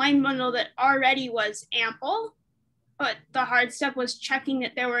line bundle that already was ample, but the hard step was checking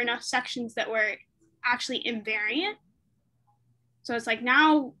that there were enough sections that were actually invariant. So it's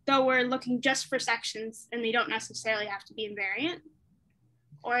now, though, we're looking just for sections and they don't necessarily have to be invariant.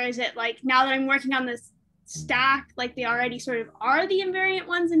 Or is it now that I'm working on this stack, they already sort of are the invariant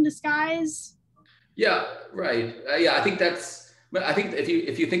ones in disguise? Yeah, right. I think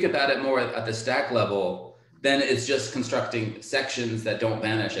if you think about it more at the stack level, then it's just constructing sections that don't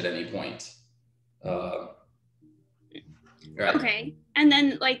vanish at any point. Right. Okay, and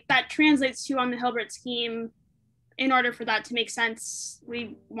then that translates to on the Hilbert scheme. In order for that to make sense,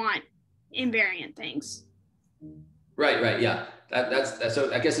 we want invariant things. Right. Yeah. That's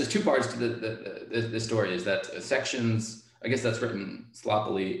so. I guess there's two parts to the story. Is that sections? I guess that's written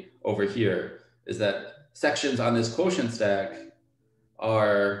sloppily over here. Is that sections on this quotient stack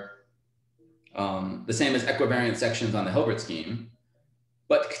are the same as equivariant sections on the Hilbert scheme,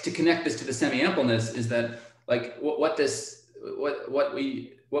 but to connect this to the semi-ampleness is that what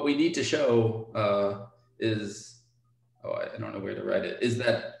we need to show is, I don't know where to write it.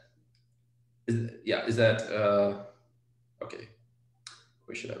 Okay,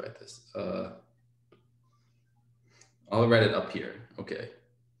 where should I write this? I'll write it up here. Okay,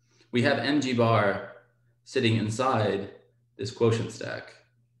 we have mg bar sitting inside this quotient stack,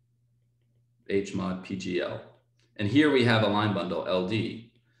 H mod PGL. And here we have a line bundle, LD.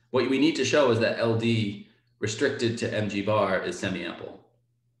 What we need to show is that LD restricted to mg bar is semi-ample.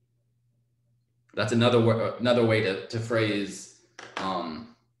 That's another way to phrase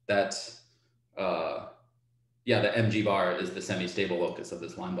that the mg bar is the semi-stable locus of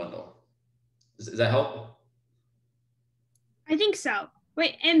this line bundle. Does that help? I think so.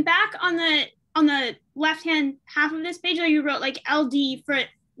 Wait, and back on the left-hand half of this page, you wrote LD for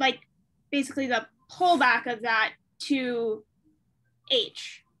basically the pullback of that to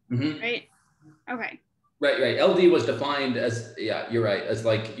H, right? Okay. Right. LD was defined as, you're right, as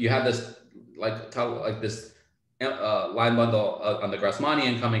you have this this line bundle on the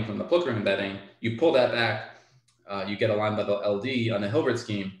Grassmannian coming from the Plucker embedding. You pull that back, you get a line bundle LD on the Hilbert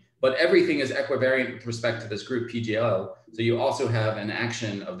scheme, but everything is equivariant with respect to this group PGL. So you also have an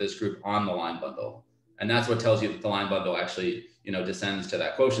action of this group on the line bundle. And that's what tells you that the line bundle actually, descends to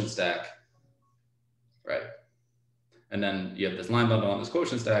that quotient stack. Right. And then you have this line bundle on this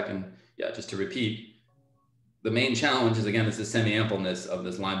quotient stack. And yeah, just to repeat, the main challenge is, again, is the semi-ampleness of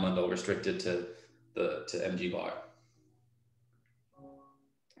this line bundle restricted to mg bar.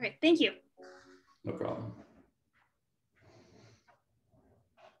 All right, thank you. No problem.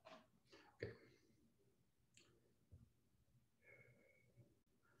 Okay.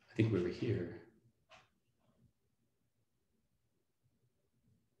 I think we were here.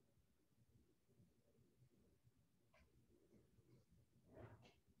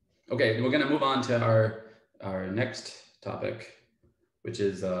 Okay, we're going to move on to our next topic, which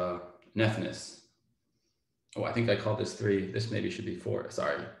is nephness. Oh, I think I called this 3. This maybe should be 4.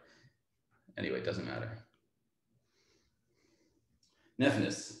 Sorry. Anyway, it doesn't matter.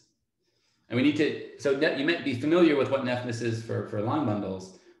 Nephness. And we need to, so you might be familiar with what nephness is for line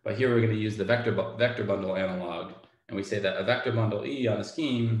bundles, but here we're going to use the vector bundle analog. And we say that a vector bundle E on a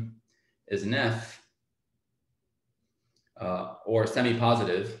scheme is neph or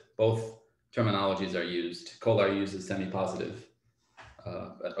semi-positive. Both terminologies are used. Kolar uses semi-positive.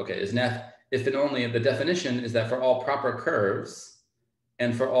 But okay, is neph if and only the definition is that for all proper curves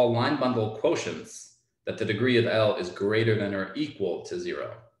and for all line bundle quotients, that the degree of L is greater than or equal to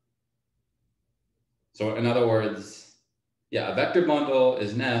 0. So in other words, yeah, a vector bundle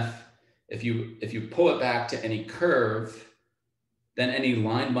is neph if you pull it back to any curve, then any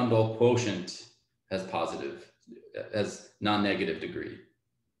line bundle quotient has non-negative degree.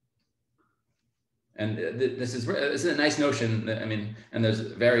 And this is a nice notion. I mean, and there's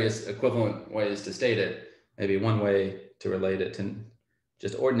various equivalent ways to state it. Maybe one way to relate it to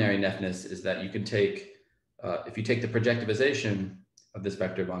just ordinary nephness is that you can take, if you take the projectivization of this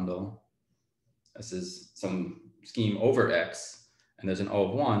vector bundle, this is some scheme over X, and there's an O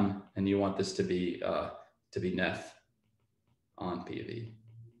of 1, and you want this to be neph on P of E.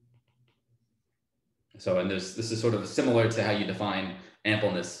 So, and this is sort of similar to how you define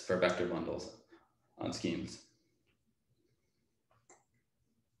ampleness for vector bundles on schemes.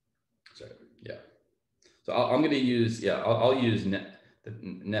 So yeah, so I'm going to use, I'll use the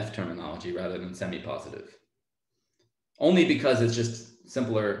neph terminology rather than semi-positive, only because it's just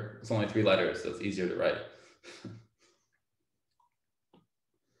simpler. It's only 3 letters, so it's easier to write.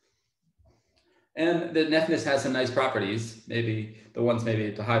 And the nephness has some nice properties. Maybe the ones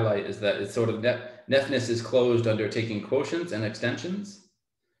maybe to highlight is that it's sort of nephness is closed under taking quotients and extensions.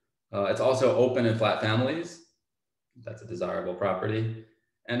 It's also open in flat families. That's a desirable property.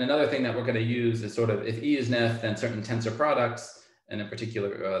 And another thing that we're going to use is sort of, if E is neph, then certain tensor products, and in particular,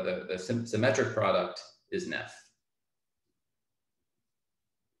 the symmetric product is neph.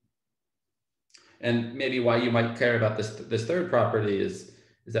 And maybe why you might care about this third property is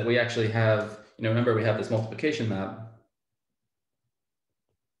that we actually have, remember we have this multiplication map.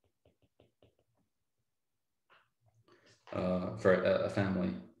 For a family.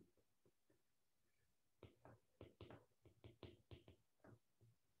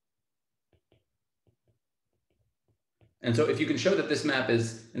 And so if you can show that this map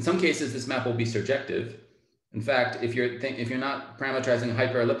is, in some cases, this map will be surjective. In fact, if you're not parameterizing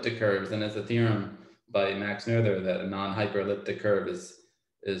hyperelliptic curves, then there's a theorem by Max Noether that a non-hyperelliptic curve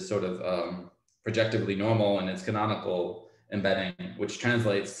is sort of projectively normal in its canonical embedding, which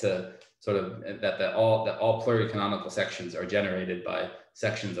translates to sort of that all pluricanonical sections are generated by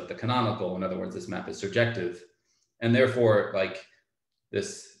sections of the canonical. In other words, this map is surjective, and therefore, like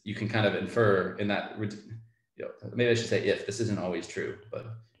this, you can kind of infer in that. Maybe I should say if. This isn't always true, but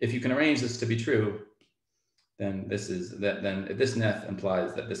if you can arrange this to be true, then this is that. Then this neph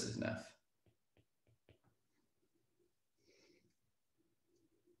implies that this is neph.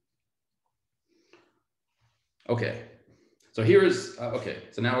 Okay. So here's, okay,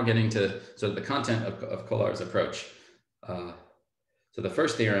 so now we're getting to sort of the content of Kolar's approach. So the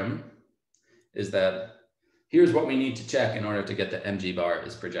first theorem is that here's what we need to check in order to get the mg bar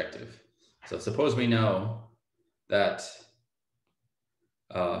is projective. So suppose we know that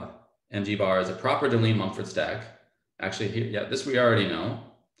mg bar is a proper Deligne-Mumford stack. Actually, here, yeah, this we already know.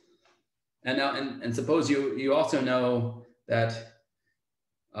 And now, and suppose you also know that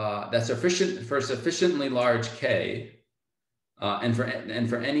that's sufficient for sufficiently large K, and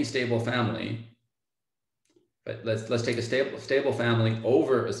for any stable family, but let's take a stable family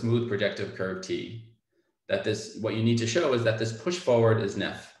over a smooth projective curve T, that what you need to show is that this push forward is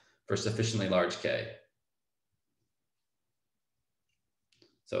neph for sufficiently large K.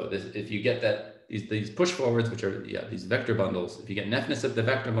 So if you get that these push forwards, which are these vector bundles, if you get nephness of the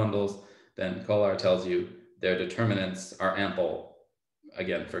vector bundles, then Kolar tells you their determinants are ample,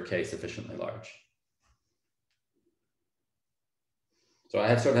 again, for K sufficiently large. So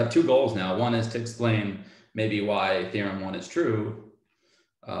I sort of have 2 goals now. One is to explain maybe why theorem 1 is true,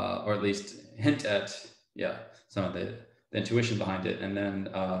 or at least hint at, some of the intuition behind it. And then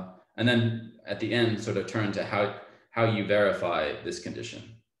at the end, sort of turn to how you verify this condition.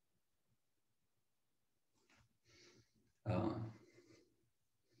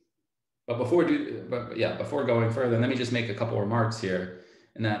 But before going further, let me just make a couple remarks here.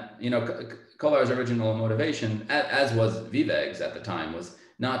 In that, Kolar's original motivation, as was Viveg's at the time, was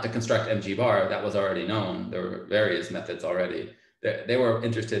not to construct MG bar. That was already known. There were various methods already. They were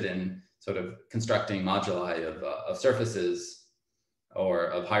interested in sort of constructing moduli of surfaces or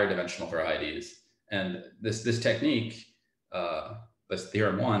of higher dimensional varieties. And this technique, this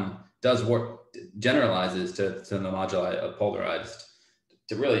theorem 1, does work, generalizes to the moduli of polarized,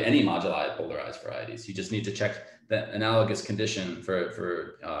 to really any moduli of polarized varieties. You just need to check the analogous condition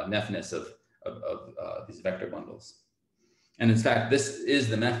for nephness of these vector bundles. And in fact, this is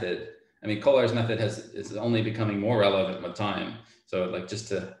the method. I mean, Kolar's method is only becoming more relevant with time. So like just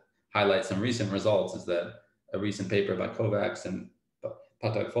to highlight some recent results is that a recent paper by Kovacs and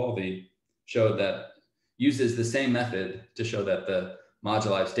Patakfolvi showed that uses the same method to show that the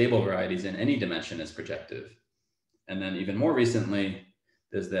moduli of stable varieties in any dimension is projective. And then even more recently,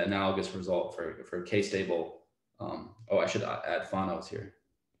 there's the analogous result for K-stable. I should add phonos here.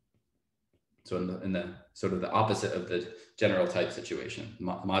 So in the sort of the opposite of the general type situation,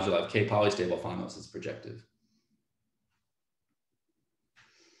 moduli of K polystable phonos is projective.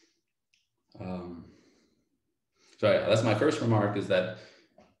 So that's my first remark, is that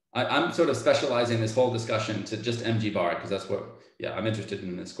I'm sort of specializing this whole discussion to just MG bar, because that's what I'm interested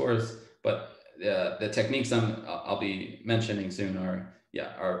in this course. But the techniques I'll be mentioning soon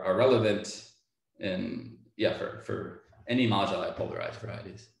are relevant in for any moduli polarized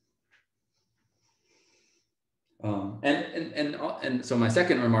varieties. And so my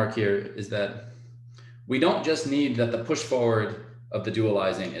second remark here is that we don't just need that the push forward of the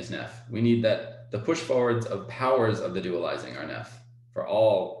dualizing is Nef. We need that the push forwards of powers of the dualizing are Nef for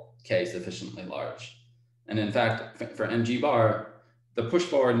all K sufficiently large. And in fact, for MG bar, the push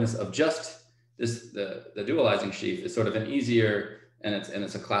forwardness of just the dualizing sheaf is sort of an easier, and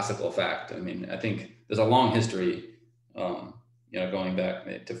it's a classical fact. I mean, I think there's a long history, going back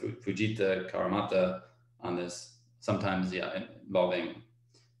to Fujita, Karamata on this, sometimes, involving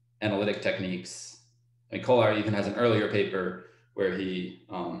analytic techniques. I mean, Kolar even has an earlier paper where he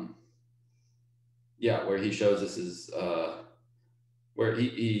shows this is, where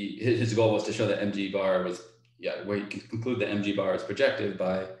his goal was to show that MG bar was, where he could conclude that MG bar is projective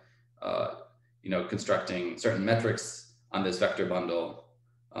by, constructing certain metrics on this vector bundle,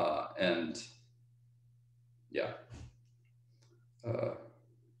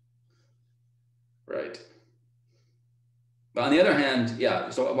 right. But on the other hand,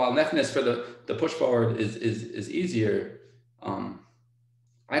 so while nephness for the push forward is easier,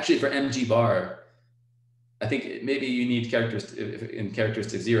 actually for MG bar, I think maybe you need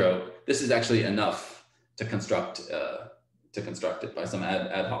characteristic 0. This is actually enough to construct it by some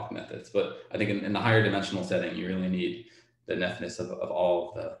ad hoc methods. But I think in the higher dimensional setting, you really need the nephness of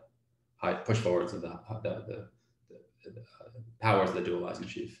all the high push forwards of the powers of the dualizing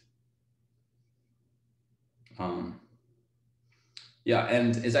sheaf. And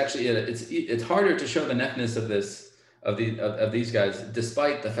it's actually it's harder to show the nephness of these guys,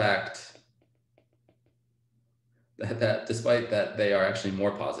 despite the fact that they are actually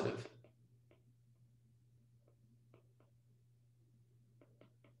more positive.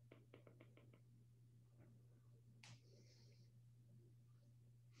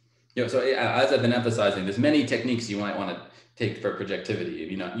 So as I've been emphasizing, there's many techniques you might want to take for projectivity.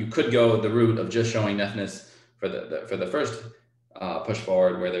 You could go the route of just showing nephness for the first push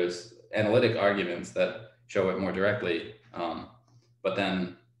forward, where there's analytic arguments that show it more directly. But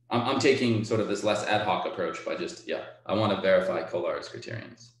then I'm taking sort of this less ad hoc approach by just, I want to verify Kolar's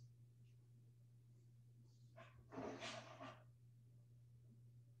criterions.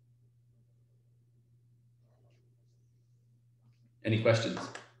 Any questions?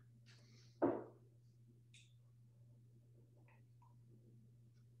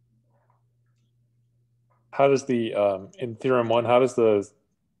 How does the in theorem 1, how does the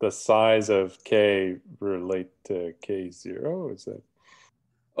size of K relate to K0? Is that?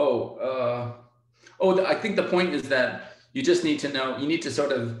 I think the point is that you just need to know, you need to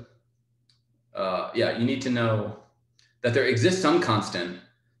sort of, you need to know that there exists some constant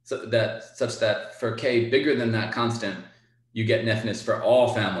such that for K bigger than that constant, you get nephness for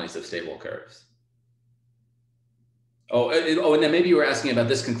all families of stable curves. And then maybe you were asking about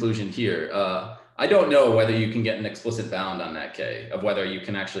this conclusion here. I don't know whether you can get an explicit bound on that K, of whether you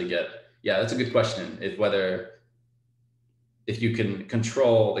can actually get, yeah, that's a good question. If you can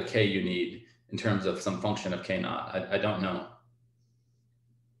control the K you need in terms of some function of K naught. I don't know.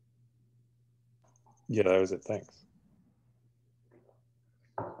 Yeah, that was it. Thanks.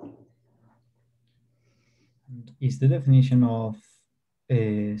 And is the definition of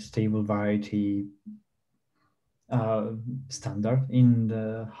a stable variety standard in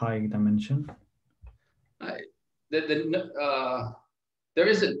the high dimension? There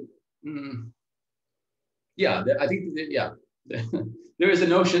is a, yeah, I think, yeah, there is a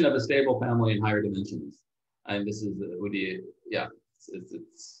notion of a stable family in higher dimensions. And this is, yeah,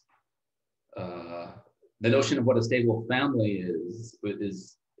 it's the notion of what a stable family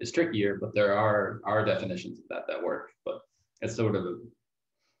is trickier, but there are definitions of that work, but it's sort of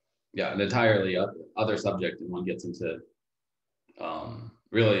yeah, an entirely other subject, and one gets into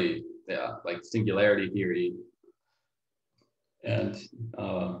really, yeah, like singularity theory, and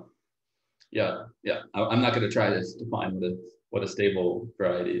yeah, I'm not going to try to define what a stable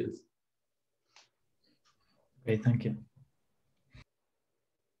variety is. Okay, thank you.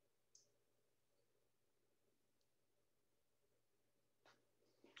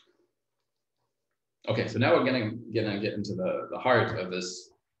 Okay, so now we're gonna get into the heart of this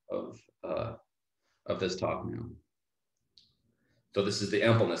talk now. So this is the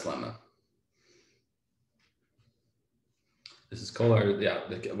ampleness lemma. This is Kolar, yeah,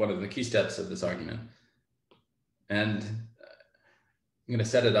 one of the key steps of this argument. And I'm going to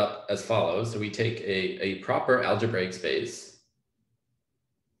set it up as follows. So we take a proper algebraic space,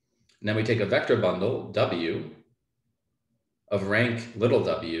 and then we take a vector bundle, W, of rank little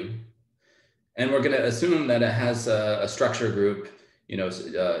w, and we're going to assume that it has a structure group,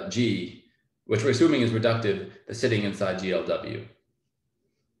 G, which we're assuming is reductive, that's sitting inside GLW.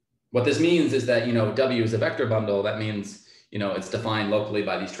 What this means is that, W is a vector bundle. That means, it's defined locally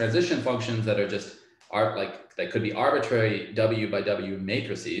by these transition functions that are just that could be arbitrary W by W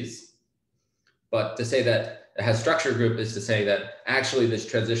matrices. But to say that it has structure group is to say that actually this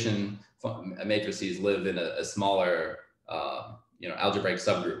transition matrices live in a smaller, algebraic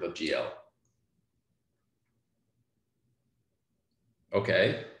subgroup of GL.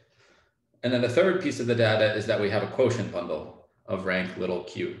 Okay. And then the third piece of the data is that we have a quotient bundle of rank little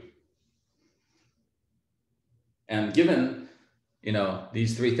q. And given,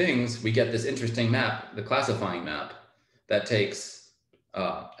 these three things, we get this interesting map, the classifying map, that takes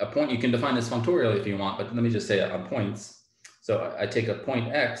a point. You can define this functorially if you want, but let me just say it on points. So I take a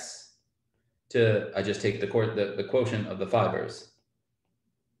point x I just take the quotient of the fibers.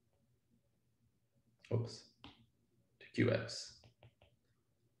 Oops, to qx.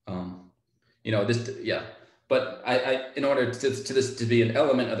 Yeah. But in order to this to be an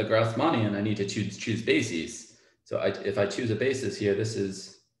element of the Grassmannian, I need to choose bases. So if I choose a basis here, this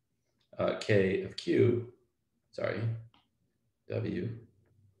is k of q, sorry, w.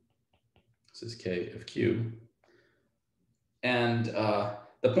 This is k of q. And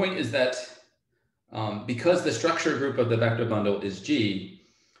the point is that because the structure group of the vector bundle is G,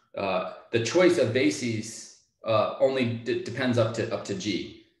 the choice of bases only depends up to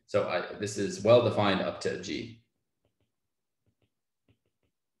G. So this is well defined up to G.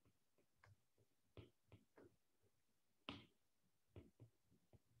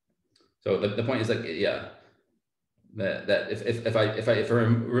 So the point is that, yeah, that if I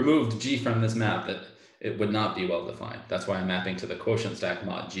removed G from this map, that it would not be well defined. That's why I'm mapping to the quotient stack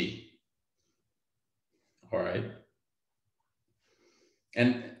mod G. All right.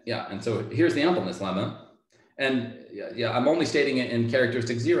 And yeah, and so here's the ampleness lemma. And yeah, I'm only stating it in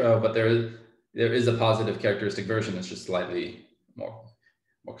characteristic 0, but there is a positive characteristic version. It's just slightly more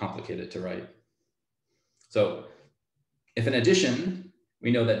complicated to write. So if in addition,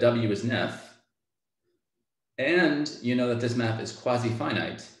 we know that W is Neff, and you know that this map is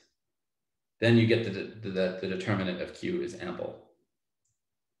quasi-finite, then you get the determinant of Q is ample.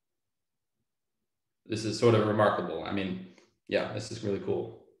 This is sort of remarkable. I mean, yeah, this is really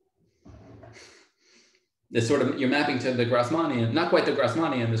cool. This sort of, you're mapping to the Grassmannian, not quite the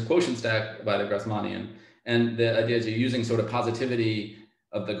Grassmannian, this quotient stack by the Grassmannian. And the idea is you're using sort of positivity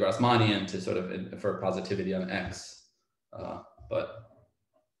of the Grassmannian to sort of infer positivity on X. But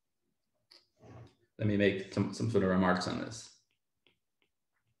let me make some sort of remarks on this.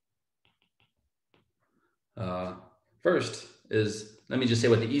 First is, let me just say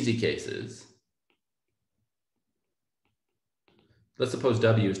what the easy case is. Let's suppose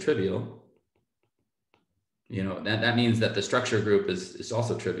W is trivial. That means that the structure group is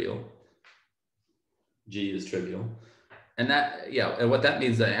also trivial. G is trivial. And that, yeah, and what that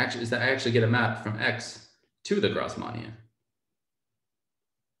means is that I actually get a map from X to the Grassmannian.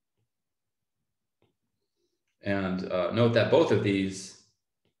 And note that both of these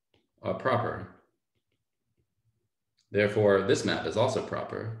are proper. Therefore, this map is also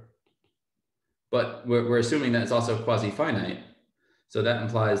proper. But we're assuming that it's also quasi-finite. So that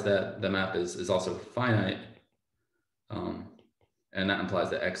implies that the map is also finite. And that implies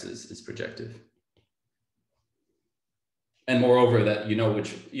that X is projective. And moreover, that you know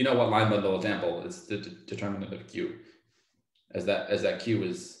what line bundle example is the determinant of Q, as that Q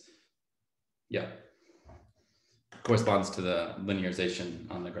is, yeah, corresponds to the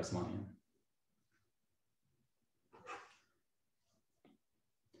linearization on the Grassmannian.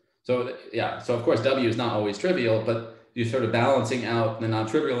 So yeah, so of course W is not always trivial, but you're sort of balancing out the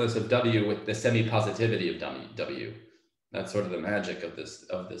non-trivialness of W with the semi-positivity of W. That's sort of the magic of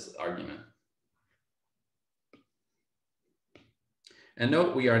this argument. And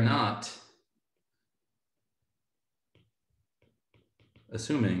note, we are not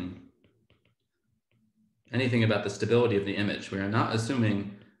assuming anything about the stability of the image. We are not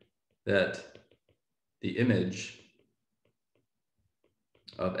assuming that the image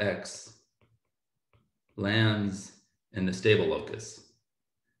of X lands in the stable locus,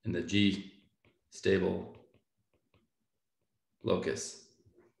 in the G stable locus.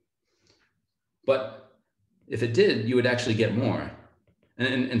 But if it did, you would actually get more.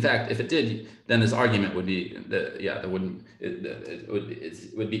 And in fact, if it did, then this argument would be it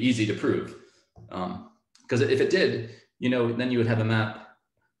would be easy to prove. Because if it did, then you would have a map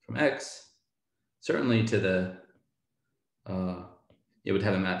from X, certainly to the, it would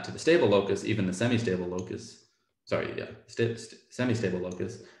have a map to the stable locus, even the semi-stable locus. Sorry, yeah, semi-stable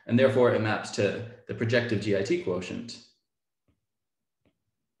locus. And therefore it maps to the projective GIT quotient.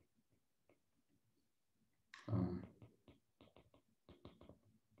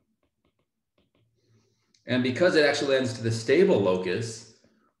 And because it actually lands to the stable locus,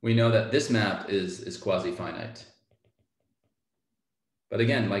 we know that this map is quasi-finite. But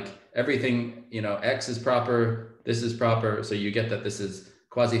again, like everything, X is proper, this is proper, so you get that this is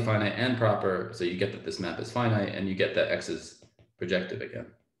quasi-finite and proper, so you get that this map is finite, and you get that X is projective again.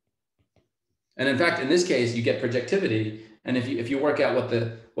 And in fact, in this case, you get projectivity, and if you work out what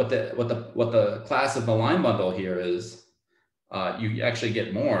the class of the line bundle here is, you actually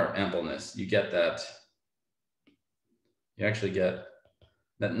get more ampleness. You get that. You actually get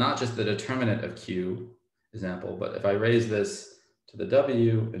that not just the determinant of Q is ample, but if I raise this to the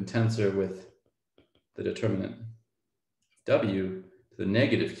W and tensor with the determinant of W to the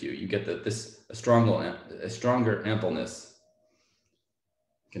negative Q, you get that a stronger ampleness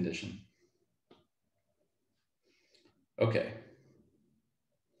condition. Okay.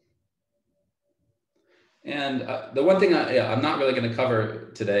 And the one thing I'm not really going to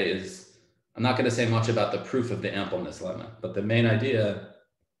cover today is I'm not going to say much about the proof of the ampleness lemma, but the main idea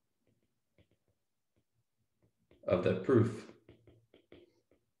of the proof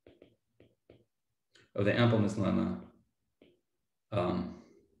of the ampleness lemma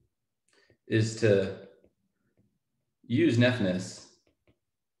is to use Nefness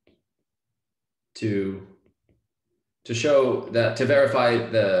to show that to verify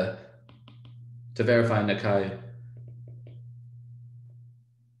Nakai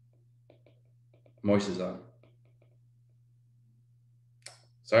Moisezon.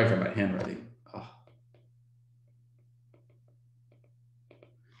 Sorry for my handwriting. Oh.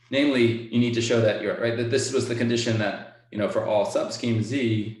 Namely, you need to show that that this was the condition that, for all subscheme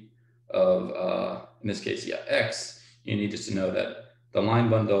Z of, in this case, X, you needed to know that the line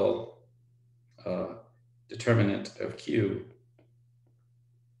bundle determinant of Q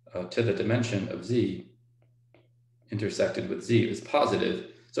to the dimension of Z intersected with Z is positive.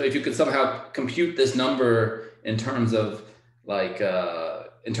 So if you could somehow compute this number in terms of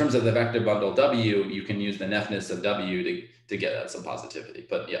in terms of the vector bundle W, you can use the Nefness of W to get at some positivity.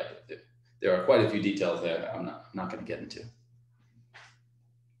 But yeah, there are quite a few details there that I'm not going to get into.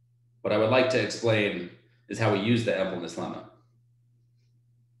 What I would like to explain is how we use the ampleness lemma.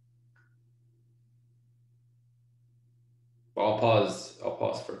 I'll pause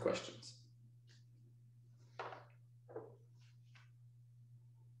for questions.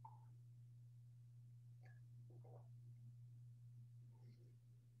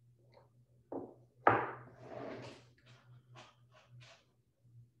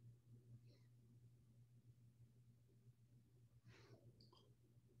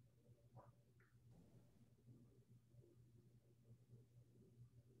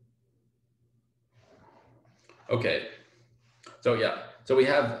 Okay, so yeah, so we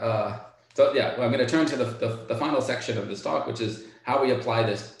have, I'm going to turn to the final section of this talk, which is how we apply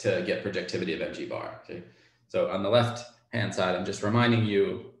this to get projectivity of mg bar. Okay, so on the left hand side, I'm just reminding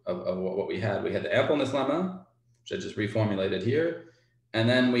you of what we had. We had the ampleness lemma, which I just reformulated here. And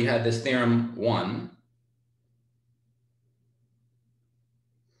then we had this theorem 1,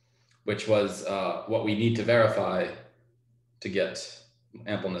 which was what we need to verify to get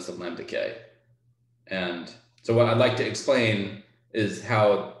ampleness of lambda k. And so what I'd like to explain is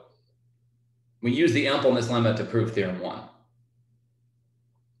how we use the ampleness lemma to prove theorem 1.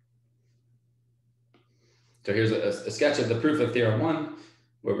 So here's a sketch of the proof of theorem 1,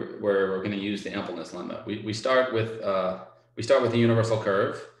 where we're going to use the ampleness lemma. We start with the universal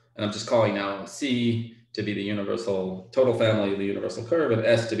curve, and I'm just calling now C to be the universal total family of the universal curve, and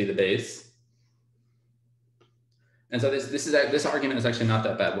S to be the base. And so this argument is actually not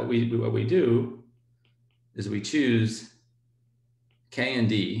that bad. What we do is we choose K and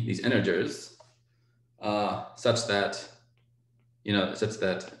D, these integers, such that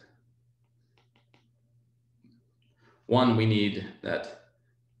one, we need that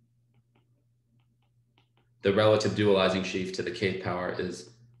the relative dualizing sheaf to the kth power is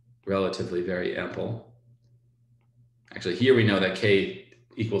relatively very ample. Actually, here we know that k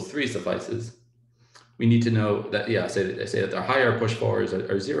equals 3 suffices. We need to know that, I say that our higher push forwards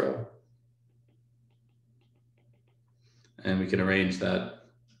are 0. And we can arrange that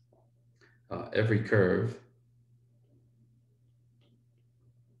every curve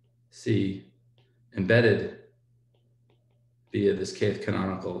C embedded via this kth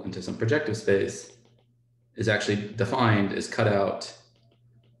canonical into some projective space is actually defined as cut out.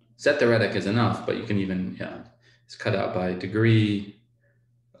 Set theoretic is enough, but you can even, it's cut out by degree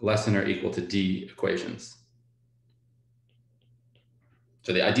less than or equal to D equations.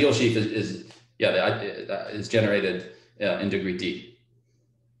 So the ideal sheaf is generated in degree D.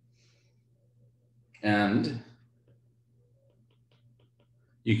 And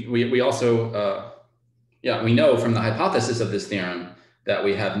we also, we know from the hypothesis of this theorem that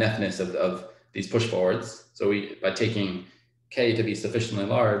we have nephness of these push forwards. So by taking K to be sufficiently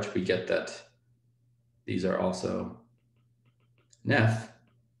large, we get that these are also neph.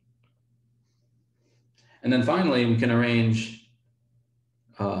 And then finally, we can arrange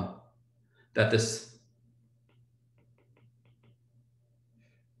that this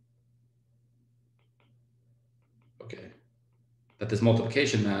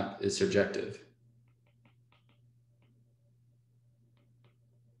multiplication map is surjective.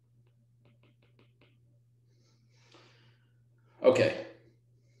 Okay,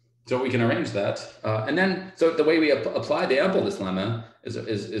 so we can arrange that, and then so the way we apply the ampleness lemma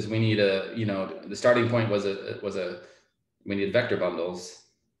is we need the starting point was we need vector bundles,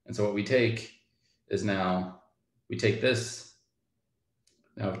 and so what we take is we take this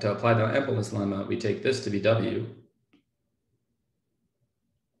to apply the ampleness lemma, we take this to be W,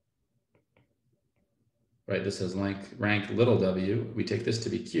 right? This says rank little w. We take this to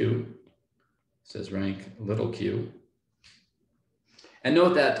be Q, it says rank little q. And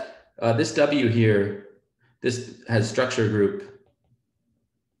note that this W here, this has structure group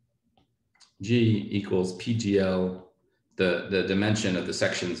G equals PGL, the dimension of the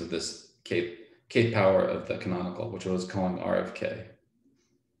sections of this kth power of the canonical, which I was calling R of K.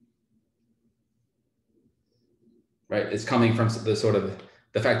 Right, it's coming from the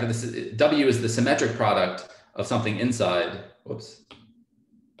fact that W is the symmetric product of something inside, whoops.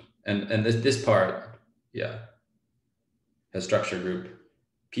 And this part, has structure group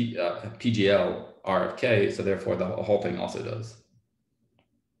PGL R of K, so therefore the whole thing also does.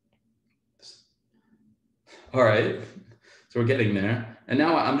 All right, so we're getting there. And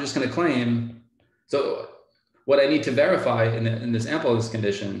now I'm just going to claim, so what I need to verify in this ampleness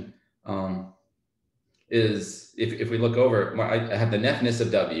condition is if we look over, I have the nephness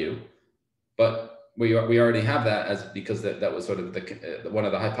of W, but we already have that because that was sort of one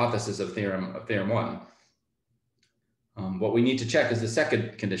of the hypotheses of theorem 1. What we need to check is the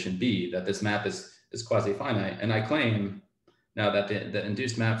second condition B, that this map is quasi-finite. And I claim now that the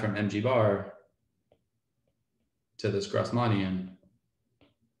induced map from mg bar to this Grassmannian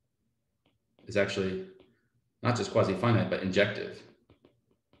is actually not just quasi-finite, but injective.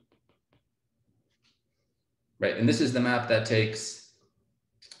 Right, and this is the map that takes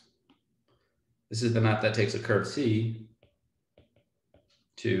a curve C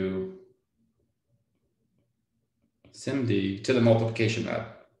to sim D to the multiplication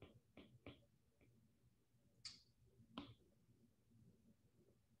map.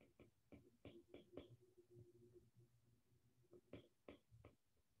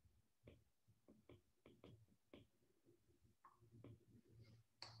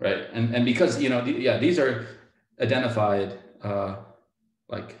 Right, and because these are identified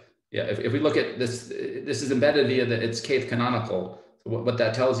if we look at this is embedded via its kth canonical. So what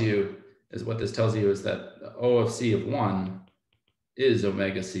that tells you is what this tells you is that O of C of 1 is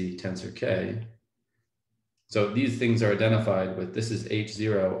omega C tensor K. So these things are identified with, this is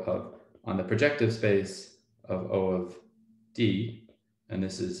H0 of, on the projective space of O of D, and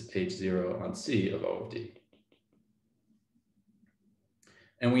this is H0 on C of O of D.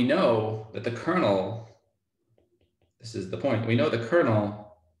 And we know that the kernel, this is the point, we know the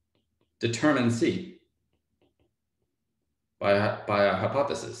kernel determines C by a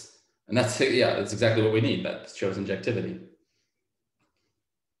hypothesis. And that's, yeah, that's exactly what we need. That shows injectivity.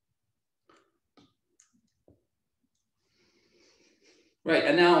 Right,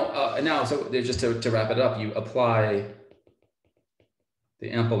 and now, so just to wrap it up, you apply the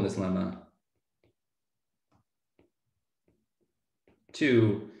ampleness lemma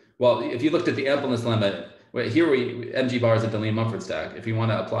to, well, if you looked at the ampleness lemma, here MG bar is a Deligne-Mumford stack. If you want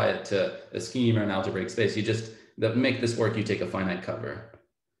to apply it to a scheme or an algebraic space, you just, make this work, you take a finite cover.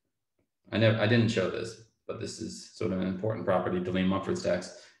 I didn't show this, but this is sort of an important property of Deligne-Mumford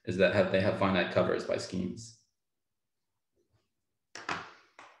stacks, is that they have finite covers by schemes.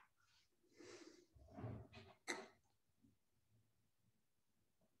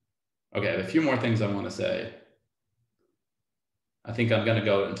 Okay, I have a few more things I want to say. I think I'm going to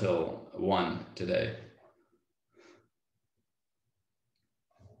go until 1 today.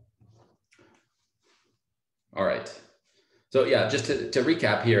 All right. So yeah, just to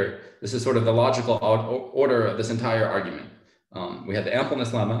recap here, this is sort of the logical order of this entire argument. We have the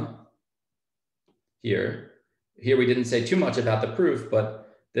ampleness lemma here. Here we didn't say too much about the proof,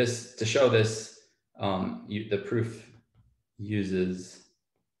 but this, to show this, the proof uses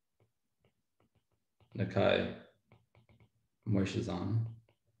Nakai Moishizan.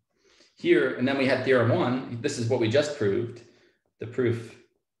 Here, and then we had theorem 1. This is what we just proved. The proof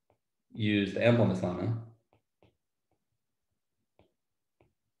used the ampleness lemma.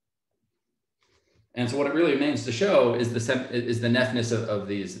 And so what it really remains to show is the nephness of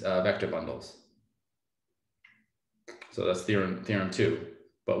these vector bundles. So that's theorem 2.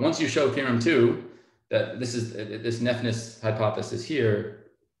 But once you show theorem 2, that this nephness hypothesis here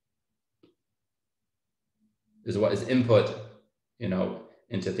is what is input,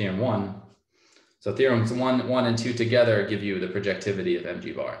 into theorem 1. So theorems 1 and 2 together give you the projectivity of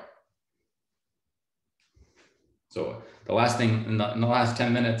MG bar. So the last thing in the last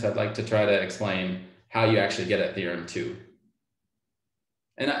 10 minutes, I'd like to try to explain how you actually get at theorem 2.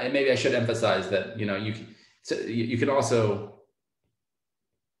 And maybe I should emphasize that, you can also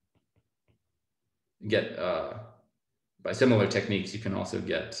get, by similar techniques, you can also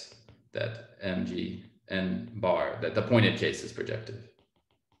get that MG and bar, that the pointed case is projective.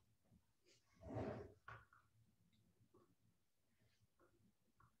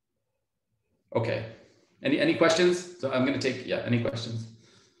 Okay, any questions? So I'm going to take, any questions?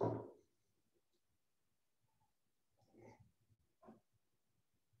 I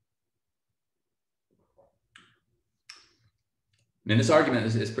mean, this argument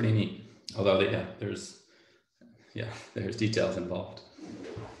is pretty neat, although there's details involved.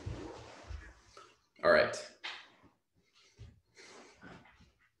 All right.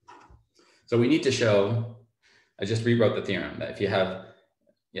 So we need to show, I just rewrote the theorem, that if you have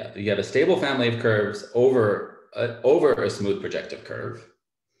a stable family of curves over a smooth projective curve,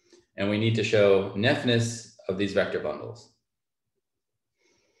 and we need to show nephness of these vector bundles.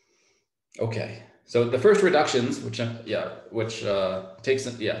 Okay, so the first reductions, which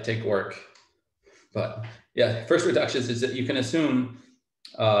take work, but first reductions is that you can assume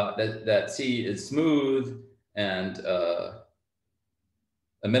that C is smooth and a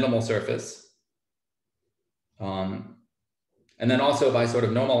minimal surface. And then also by sort of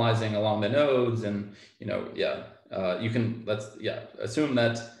normalizing along the nodes, and you can assume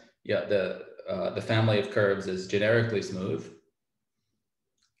that the family of curves is generically smooth.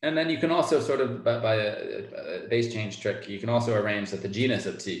 And then you can also sort of by a base change trick, you can also arrange that the genus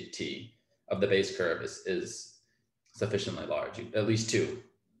of T of the base curve is sufficiently large, at least 2.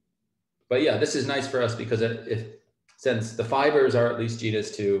 But this is nice for us because since the fibers are at least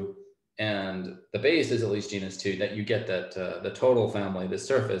genus 2 and the base is at least genus 2, that you get that the total family, the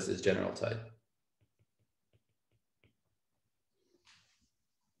surface, is general type.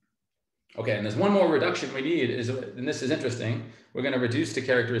 Okay, and there's one more reduction we need, and this is interesting. We're going to reduce to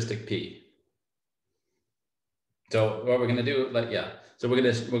characteristic P. So what we're going to do, so we're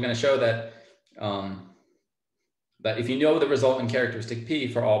going to show that that if you know the result in characteristic P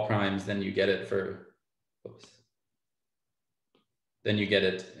for all primes, then you get it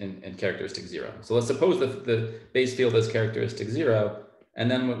in characteristic 0. So let's suppose the base field is characteristic 0,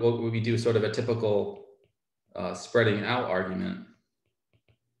 and then we do sort of a typical spreading out argument.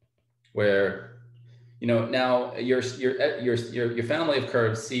 where, you know, now your family of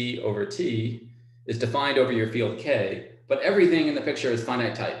curves C over T is defined over your field K, but everything in the picture is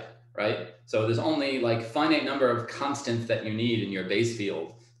finite type, right? So there's only like finite number of constants that you need in your base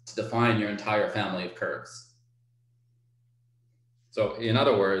field to define your entire family of curves. So in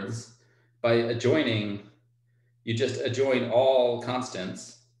other words, by adjoining, you just adjoin all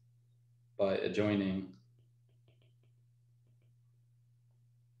constants by adjoining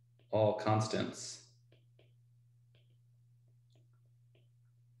all constants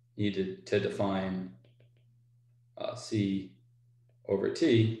needed to define C over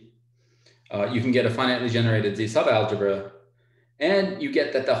T. You can get a finitely generated Z subalgebra, and you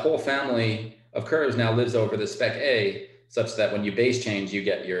get that the whole family of curves now lives over the spec A, such that when you base change, you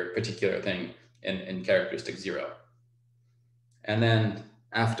get your particular thing in characteristic 0. And then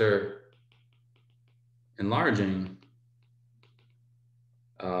after enlarging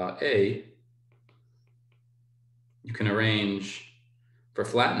A, you can arrange for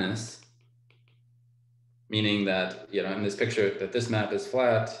flatness, meaning that, you know, in this picture, that this map is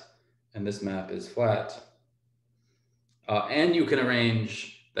flat and this map is flat. And you can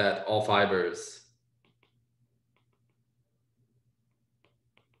arrange that all fibers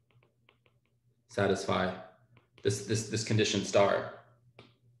satisfy this condition star.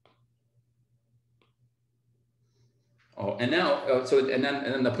 Oh, and now, and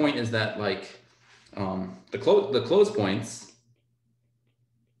then the point is that, like, the close points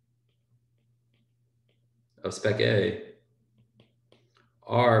of spec A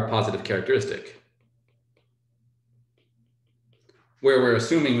are positive characteristic, where we're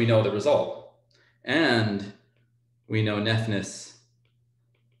assuming we know the result, and we know nephness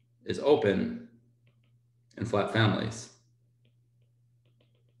is open in flat families,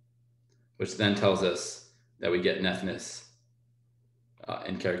 which then tells us that we get nephness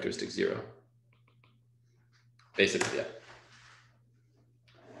in characteristic 0. Basically, yeah.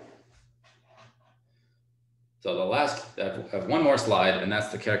 So the last, I have one more slide, and that's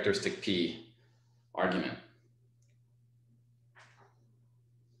the characteristic P argument.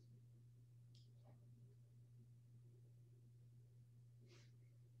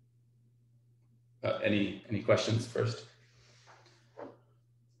 Any questions first?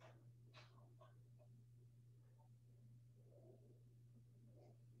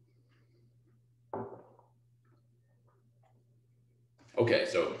 Okay,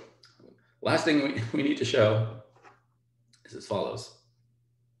 so last thing we need to show is as follows.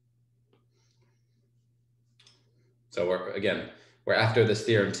 So we're after this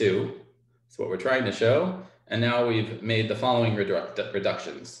theorem 2. That's what we're trying to show. And now we've made the following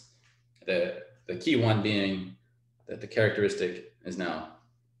reductions. The key one being that the characteristic is now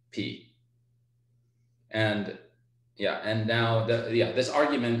P. And yeah, and now this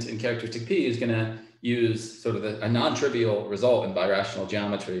argument in characteristic P is going to use sort of a non-trivial result in birational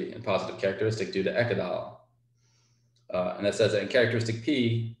geometry in positive characteristic due to Ekadal. And that says that in characteristic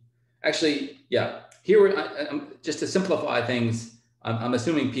P, actually, yeah, here just to simplify things, I'm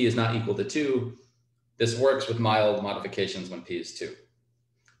assuming P is not equal to 2. This works with mild modifications when P is 2.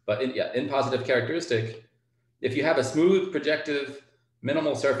 But in positive characteristic, if you have a smooth projective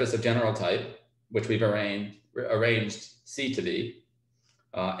minimal surface of general type, which we've arranged C to be,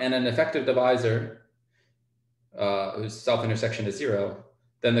 and an effective divisor whose self-intersection is 0,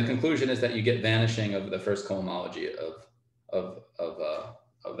 then the conclusion is that you get vanishing of the first cohomology of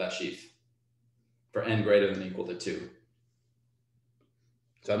that sheaf for n greater than or equal to 2.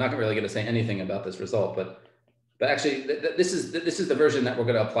 So I'm not really going to say anything about this result, but actually this is the version that we're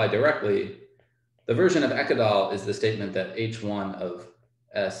going to apply directly. The version of Ekadal is the statement that H1 of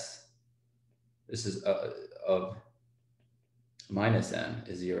S, this is of minus n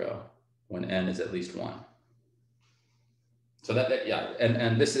is 0 when n is at least 1. So yeah,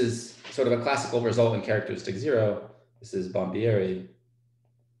 and this is sort of a classical result in characteristic 0. This is Bombieri,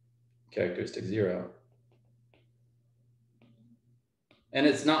 characteristic 0. And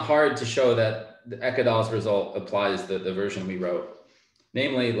it's not hard to show that the Ekadal's result applies the version we wrote.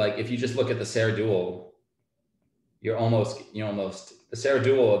 Namely, like if you just look at the Serre dual, you almost the Serre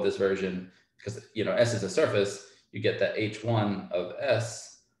dual of this version, because S is a surface, you get that H1 of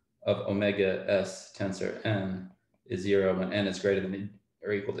S of omega S tensor n is 0 when n is greater than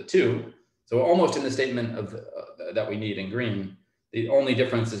or equal to 2. So we're almost in the statement of that we need in green. The only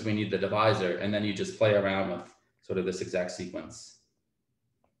difference is we need the divisor, and then you just play around with sort of this exact sequence.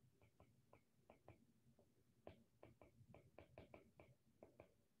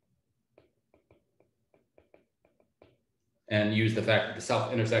 And use the fact that the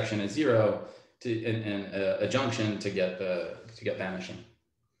self-intersection is 0 to in a junction to get vanishing.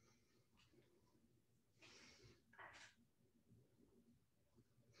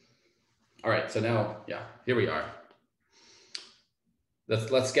 All right, so now, yeah, here we are.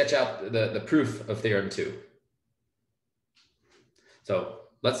 Let's sketch out the proof of theorem 2. So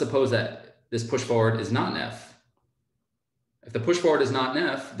let's suppose that this push forward is not an F. If the push forward is not an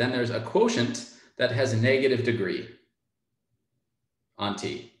F, then there's a quotient that has a negative degree on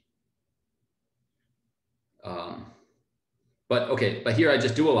T. But here I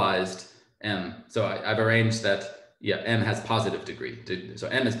just dualized M. So I've arranged that, yeah, M has positive degree. So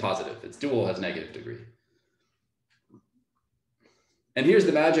M is positive, its dual has negative degree. And here's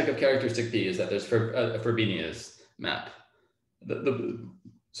the magic of characteristic P, is that there's a Frobenius map.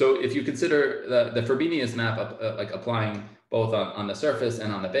 So if you consider the Frobenius map like applying both on the surface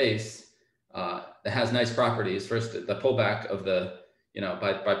and on the base, it has nice properties. First, the pullback of the,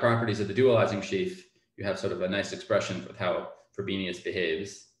 by properties of the dualizing sheaf, you have sort of a nice expression with how Frobenius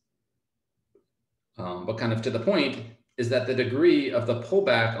behaves. But kind of to the point is that the degree of the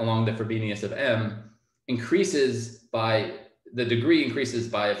pullback along the Frobenius of M increases by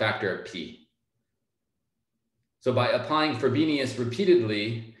a factor of P. So by applying Frobenius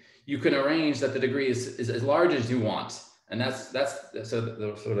repeatedly, you can arrange that the degree is as large as you want. And that's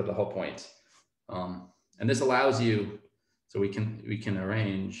sort of the whole point. And this allows you, so we can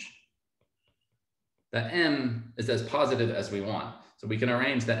arrange that M is as positive as we want. So we can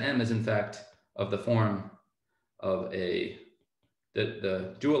arrange that M is in fact of the form of the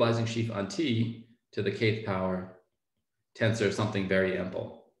dualizing sheaf on T to the kth power tensor something very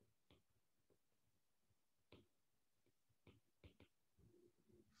ample.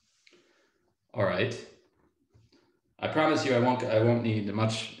 All right. I promise you I won't need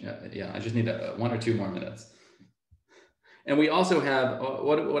much. Yeah, I just need 1 or 2 more minutes. And we also have,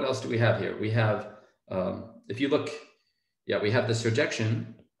 what else do we have here? We have, if you look, yeah, we have the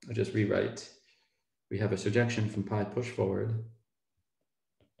surjection. I'll just rewrite. We have a surjection from pi push forward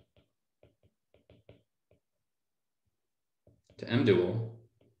to M dual,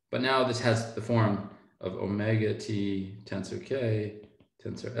 but now this has the form of omega t tensor k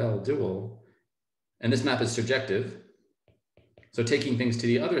tensor L dual, and this map is surjective. So taking things to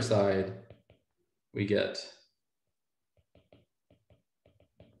the other side, we get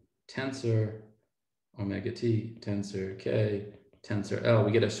tensor omega t tensor k tensor L.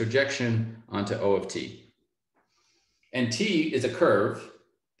 We get a surjection onto O of t. And T is a curve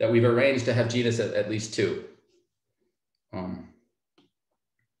that we've arranged to have genus at least 2.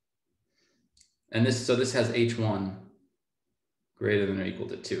 And this has H1 greater than or equal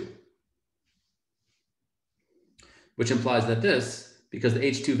to 2. Which implies that this, because the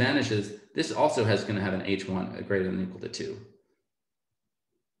H2 vanishes, this also going to have an H1 greater than or equal to 2.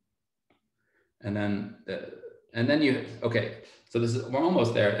 And then you, okay, so we're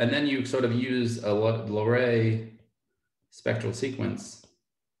almost there. And then you sort of use a Loray spectral sequence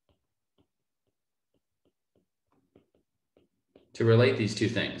to relate these two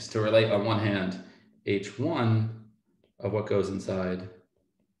things, to relate on one hand, H1 of what goes inside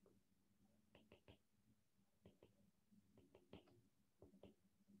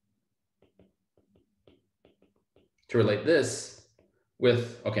to relate this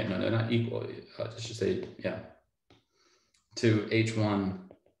with, okay, no, not equal, let's just say, yeah, to H1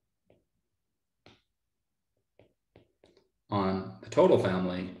 on the total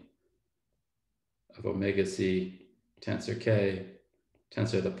family of omega c tensor k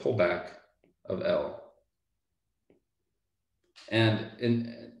tensor the pullback of L. And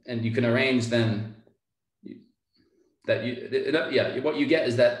you can arrange then that what you get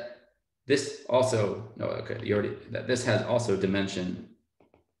is that this also, no, okay, that this has also dimension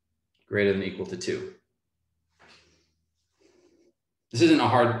greater than or equal to 2. This isn't a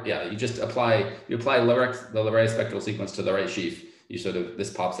hard, yeah, you just apply the Loray spectral sequence to the right sheaf,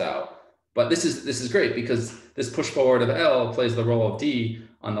 this pops out. But this is great because this push forward of L plays the role of D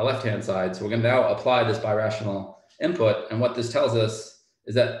on the left-hand side. So we're going to now apply this birational input. And what this tells us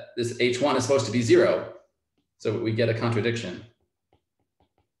is that this H1 is supposed to be 0. So we get a contradiction.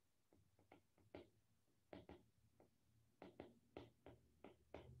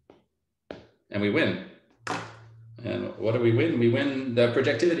 And we win. And what do we win? We win the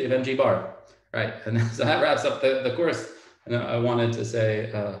projectivity of MG bar. Right. And so that wraps up the course. And I wanted to say,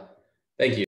 thank you.